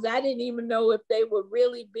classes, I didn't even know if they were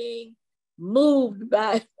really being moved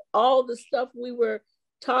by all the stuff we were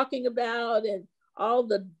talking about and all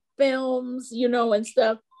the films, you know, and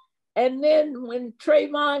stuff. And then when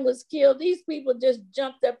Trayvon was killed, these people just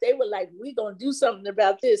jumped up. They were like, we're going to do something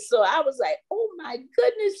about this. So I was like, oh my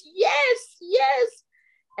goodness, yes, yes.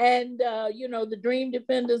 And, you know, the Dream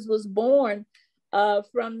Defenders was born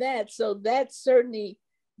from that. So that certainly,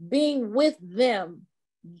 being with them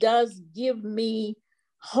does give me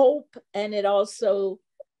hope. And it also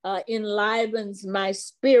enlivens my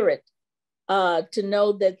spirit to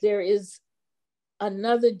know that there is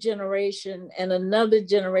another generation and another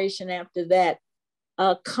generation after that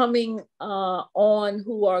coming on,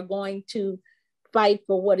 who are going to fight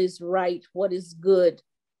for what is right, what is good,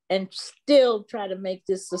 and still try to make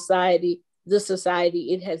this society the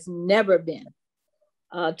society it has never been,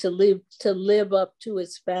 to live up to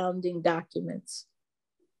its founding documents.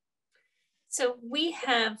 So we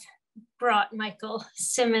have brought Michael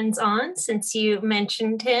Simmons on since you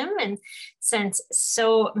mentioned him, and since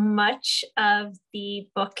so much of the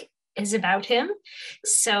book is about him.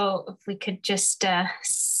 So if we could just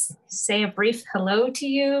say a brief hello to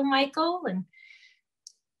you, Michael. And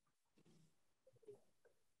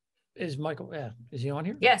is Michael, yeah, is he on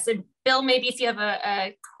here? Yes, and Bill, maybe if you have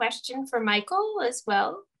a question for Michael as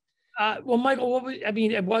well. Well, Michael,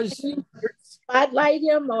 it was spotlight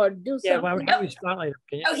him or do Yeah, something? well, how do we spotlight him?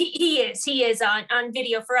 Can you? Oh, he is on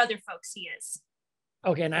video for other folks. He is.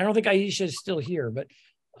 Okay, and I don't think Aisha is still here, but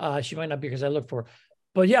she might not be because I looked for her.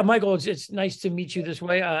 But yeah, Michael, it's nice to meet you this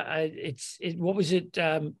way. What was it?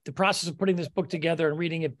 The process of putting this book together and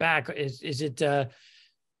reading it back, is it?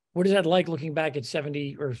 What is that like looking back at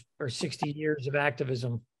 70 or 60 years of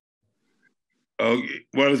activism? Oh,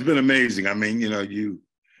 well, it's been amazing. I mean,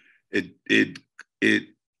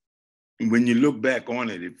 when you look back on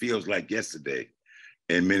it, it feels like yesterday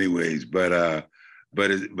in many ways. But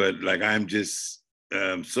like I'm just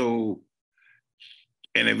so,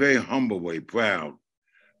 in a very humble way, proud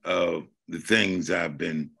of the things I've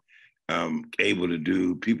been able to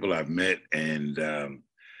do, people I've met, and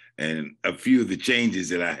a few of the changes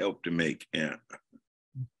that I helped to make. Yeah.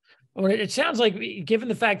 Well, it sounds like, given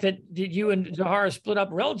the fact that you and Zoharah split up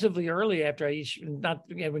relatively early after Aisha,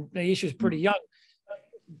 when Aisha was pretty young,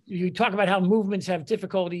 you talk about how movements have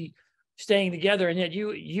difficulty staying together, and yet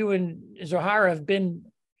you and Zoharah have been,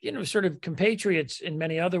 sort of compatriots in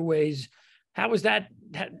many other ways. How was that?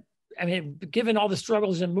 I mean, given all the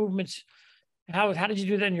struggles and movements, how did you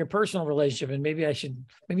do that in your personal relationship? And maybe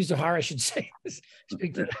Zoharah should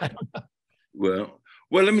speak to that. I don't know.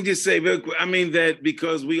 Well, let me just say very quick. I mean that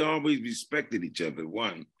because we always respected each other.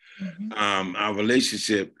 One, our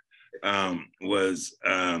relationship was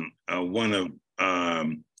one of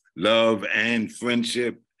love and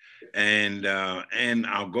friendship, and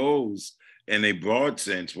our goals in a broad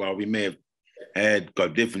sense. While we may have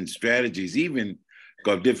got different strategies, even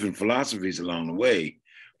got different philosophies along the way,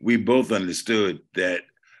 we both understood that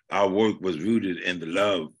our work was rooted in the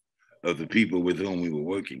love of the people with whom we were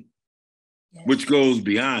working. Yes. Which goes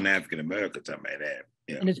beyond African Americans, I might add.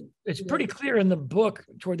 Yeah. And it's pretty clear in the book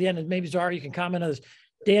toward the end, and maybe Zoharah, you can comment on this.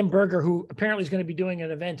 Dan Berger, who apparently is going to be doing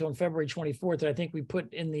an event on February 24th, that I think we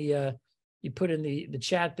put in the the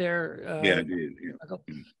chat there. Yeah, I did. Yeah.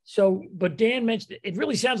 So, but Dan mentioned it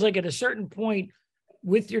really sounds like at a certain point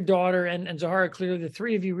with your daughter and Zoharah, clearly the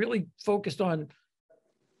three of you really focused on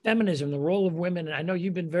feminism, the role of women. And I know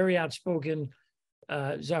you've been very outspoken.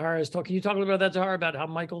 Zoharah is talking. Can you talk a little bit about that, Zoharah, about how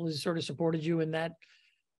Michael has sort of supported you in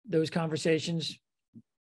those conversations?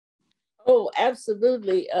 Oh,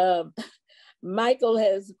 absolutely. Michael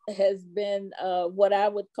has been what I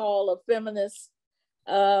would call a feminist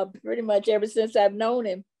pretty much ever since I've known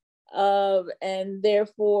him. And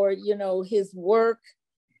therefore, his work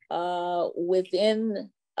within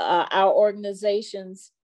our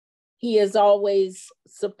organizations, he has always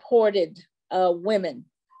supported women.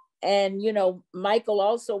 And, Michael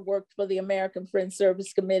also worked for the American Friends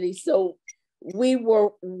Service Committee. So we were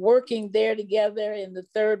working there together in the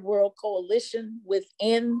Third World Coalition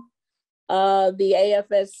within the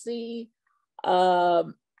AFSC.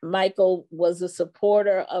 Michael was a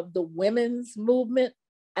supporter of the women's movement.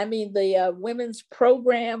 The women's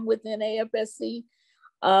program within AFSC.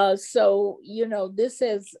 So, this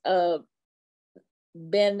has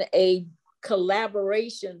been a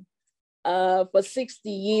collaboration for 60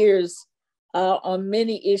 years on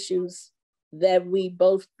many issues that we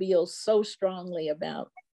both feel so strongly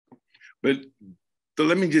about. But so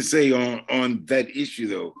let me just say on that issue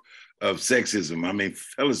though of sexism,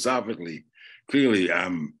 philosophically, clearly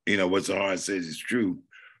what Zoharah says is true,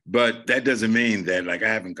 but that doesn't mean that I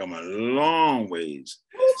haven't come a long ways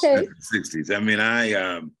since the 60s.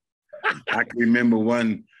 I can remember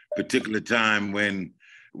one particular time when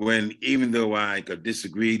even though I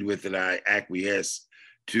disagreed with it, I acquiesced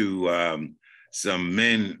to some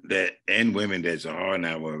men and women that Zoharah and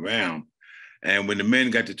I were around. And when the men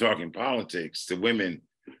got to talking politics, the women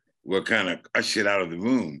were kind of ushered out of the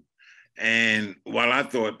room. And while I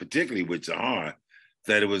thought, particularly with Zoharah,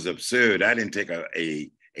 that it was absurd, I didn't take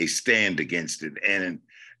a stand against it.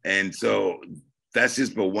 And so that's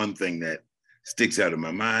just but one thing that sticks out of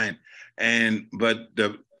my mind. But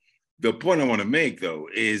the point I want to make, though,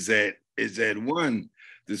 is that one,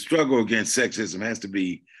 the struggle against sexism has to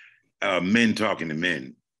be men talking to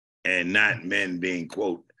men, and not men being,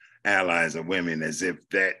 quote, allies of women, as if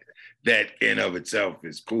that in of itself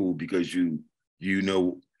is cool because you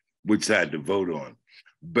know which side to vote on.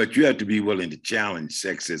 But you have to be willing to challenge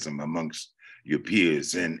sexism amongst your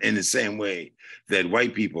peers, and in the same way that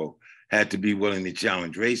white people had to be willing to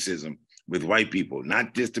challenge racism with white people,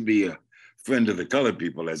 not just to be a friend of the colored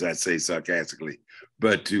people, as I say sarcastically,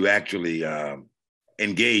 but to actually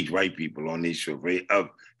engage white people on the issue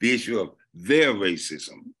of their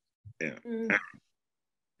racism. Yeah.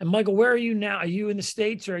 And Michael, where are you now? Are you in the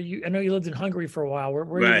States, or I know you lived in Hungary for a while. Where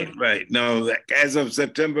are you living? Right. No, as of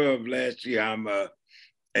September of last year, I'm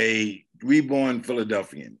a reborn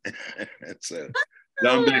Philadelphian.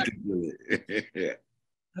 I'm back to it. Yeah.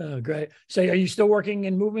 Oh, great. So are you still working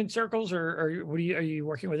in movement circles, or are you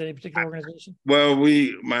working with any particular organization? Well,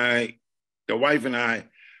 the wife and I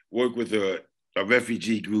work with a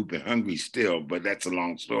refugee group in Hungary still, but that's a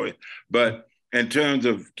long story. But in terms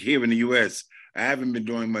of here in the US, I haven't been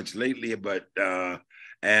doing much lately, but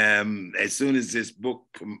as soon as this book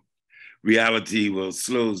reality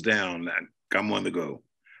slows down, I'm on the go.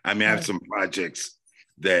 I mean, I have some projects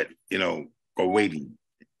that, are waiting.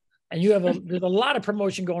 And there's a lot of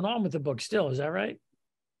promotion going on with the book still, is that right?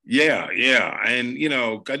 Yeah. And,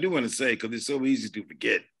 I do want to say, because it's so easy to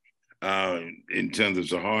forget in terms of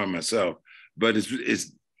Zoharah myself, but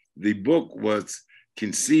it's the book was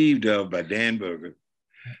conceived of by Dan Berger,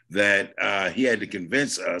 that he had to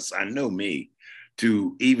convince us, I know me,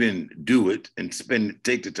 to even do it and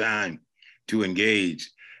take the time to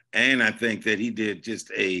engage. And I think that he did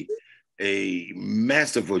just a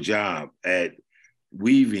masterful job at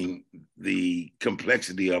weaving the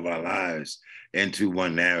complexity of our lives into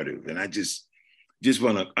one narrative. And I just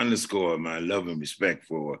want to underscore my love and respect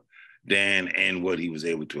for Dan and what he was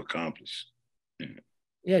able to accomplish.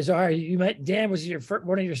 Yeah, Zoharah, you met Dan was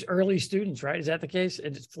one of your early students, right? Is that the case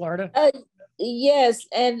in Florida? Yes,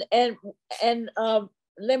 and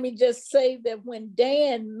let me just say that when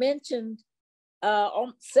Dan mentioned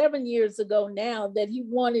 7 years ago now that he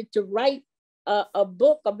wanted to write a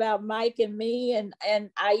book about Mike and me and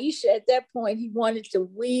Aisha, at that point, he wanted to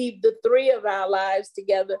weave the three of our lives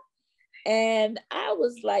together. And I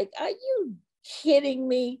was like, are you kidding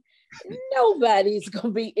me? Nobody's going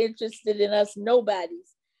to be interested in us.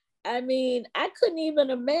 Nobody's. I mean, I couldn't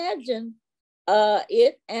even imagine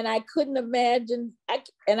it. And I couldn't imagine.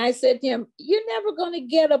 And I said to him, you're never going to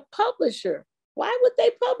get a publisher. Why would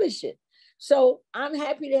they publish it? So I'm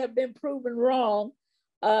happy to have been proven wrong.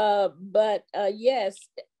 But yes,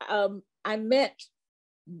 I met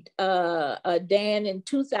Dan in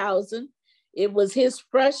 2000. It was his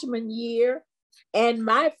freshman year and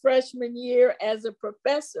my freshman year as a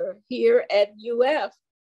professor here at UF.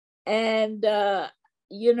 And,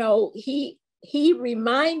 he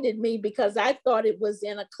reminded me, because I thought it was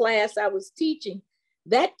in a class I was teaching.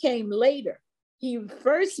 That came later. He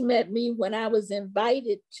first met me when I was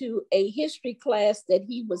invited to a history class that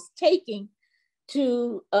he was taking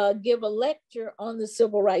to give a lecture on the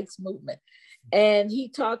civil rights movement. And he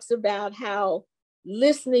talks about how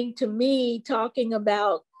listening to me talking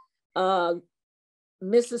about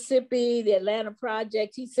Mississippi, the Atlanta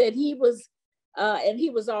Project, he said he was, and he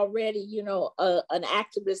was already, an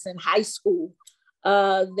activist in high school,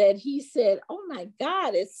 that he said, oh my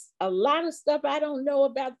God, it's a lot of stuff I don't know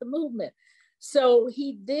about the movement. So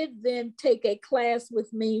he did then take a class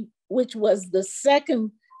with me, which was the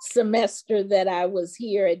second semester that I was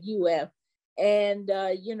here at UF. And,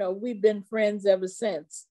 we've been friends ever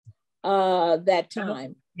since that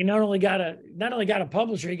time. You not only got a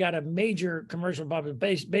publisher, you got a major commercial publisher,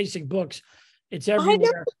 Basic Books. It's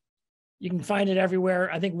everywhere. You can find it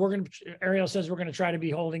everywhere. I think Ariel says we're going to try to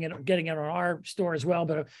be getting it on our store as well,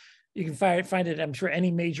 but you can find it, I'm sure,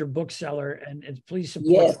 any major bookseller, and please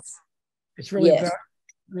support it. Yes. It's really,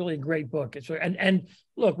 really a great book. It's and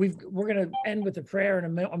look, we're going to end with a prayer in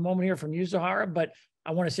a moment here from you, Zoharah, but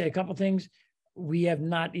I want to say a couple things. We have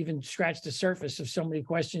not even scratched the surface of so many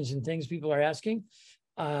questions and things people are asking.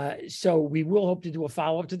 So we will hope to do a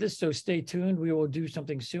follow-up to this. So stay tuned. We will do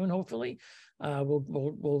something soon, hopefully.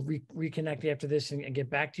 We'll reconnect after this and get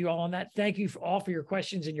back to you all on that. Thank you all for your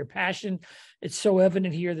questions and your passion. It's so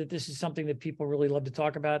evident here that this is something that people really love to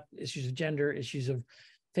talk about: issues of gender, issues of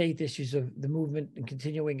faith, issues of the movement and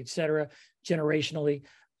continuing, et cetera, generationally.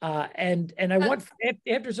 And I want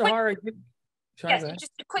after Zoharah. Sorry, yes,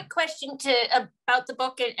 just a quick question about the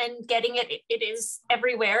book and getting it. It is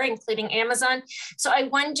everywhere, including Amazon. So I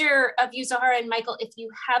wonder of you, Zoharah and Michael, if you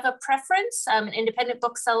have a preference, an independent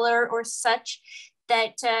bookseller or such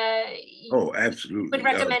that you absolutely would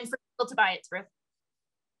recommend for people to buy it through.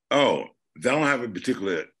 Oh, they don't have a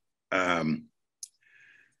particular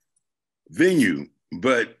venue,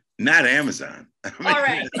 but not Amazon. I mean, all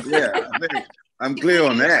right. Yeah, I'm clear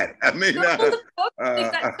on that. I mean,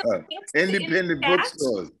 independent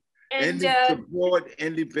bookstores. And support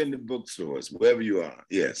independent bookstores, wherever you are.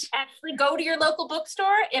 Yes. Actually, go to your local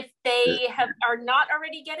bookstore. If they are not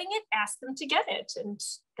already getting it, ask them to get it. And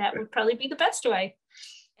that would probably be the best way.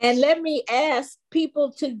 And let me ask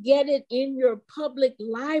people to get it in your public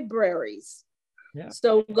libraries. Yeah.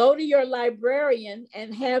 So go to your librarian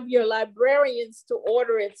and have your librarians to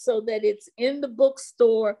order it so that it's in the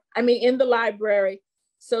bookstore, in the library,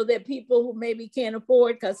 so that people who maybe can't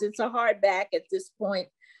afford, because it's a hardback at this point,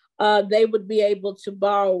 they would be able to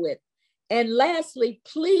borrow it. And lastly,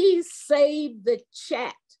 please save the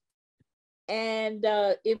chat. And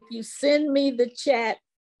if you send me the chat,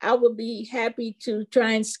 I will be happy to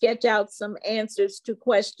try and sketch out some answers to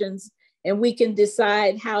questions, and we can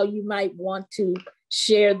decide how you might want to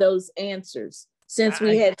share those answers, since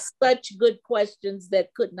we had such good questions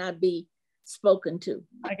that could not be spoken to.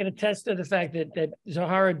 I can attest to the fact that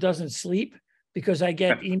Zoharah doesn't sleep, because I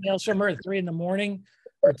get emails from her at 3 a.m.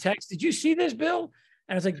 or text. Did you see this, Bill?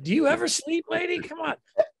 And I was like, do you ever sleep, lady? Come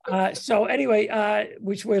on. So anyway,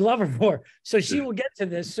 which we love her for. So she will get to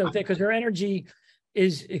this. So because her energy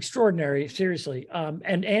is extraordinary, seriously.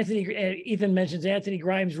 And Ethan mentions Anthony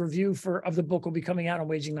Grimes' review of the book will be coming out on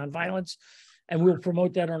Waging Nonviolence, and we'll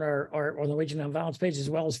promote that on on the Waging Nonviolence page, as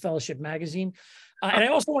well as Fellowship Magazine. And I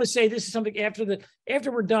also want to say, this is something after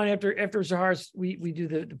we're done, after Zoharah, we do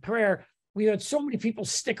the prayer. We had so many people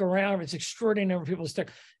stick around. It's extraordinary number of people stick.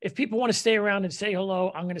 If people want to stay around and say hello,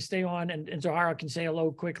 I'm going to stay on, and Zoharah can say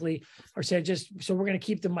hello quickly, or say so we're going to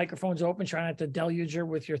keep the microphones open, try not to deluge her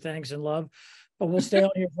with your thanks and love, but we'll stay on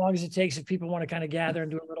here as long as it takes, if people want to kind of gather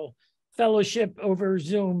and do a little fellowship over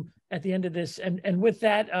Zoom at the end of this. And with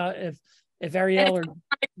that, if Ariel or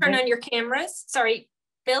turn on your cameras. Sorry,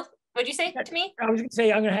 Bill, what'd you say to me? I was going to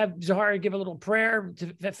say, I'm going to have Zoharah give a little prayer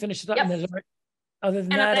to finish it up. Yep. And other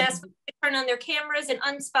than and that, I'm going to ask them to turn on their cameras and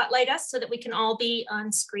unspotlight us so that we can all be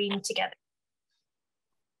on screen together.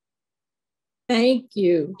 Thank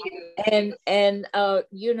you. And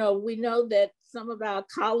you know, we know that some of our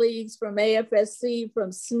colleagues from AFSC,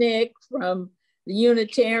 from SNCC, from the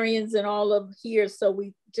Unitarians and all of here, so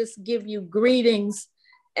we just give you greetings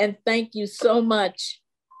and thank you so much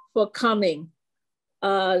for coming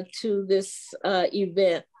to this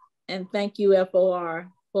event. And thank you,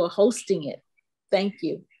 FOR, for hosting it. Thank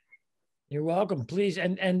you. You're welcome, please.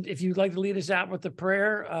 And if you'd like to lead us out with the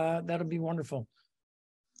prayer, that'll be wonderful.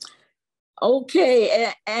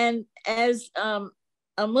 Okay, and as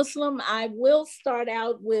a Muslim, I will start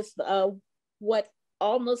out with what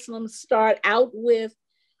all Muslims start out with,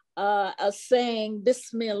 a saying,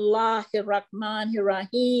 Bismillahir Rahmanir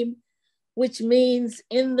Rahim, which means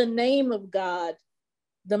in the name of God,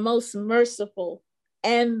 the most merciful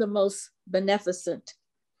and the most beneficent.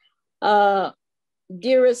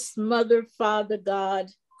 Dearest Mother, Father God,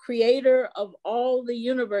 creator of all the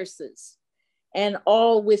universes and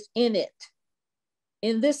all within it,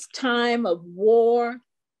 in this time of war,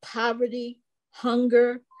 poverty,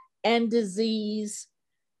 hunger, and disease,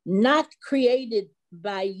 not created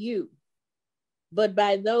by you, but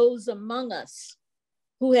by those among us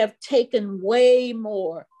who have taken way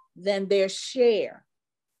more than their share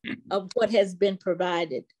of what has been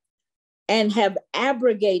provided, and have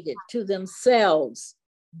abrogated to themselves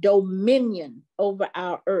dominion over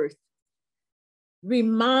our earth.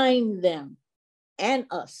 Remind them and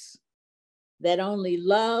us that only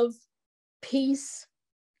love, peace,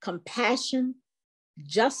 compassion,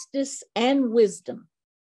 justice, and wisdom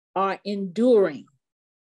are enduring.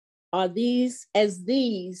 These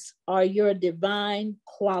are your divine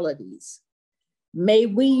qualities. May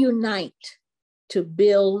we unite to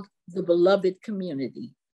build the beloved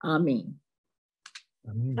community. Amen.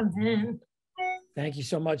 Amen. Thank you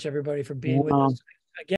so much, everybody, for being with us.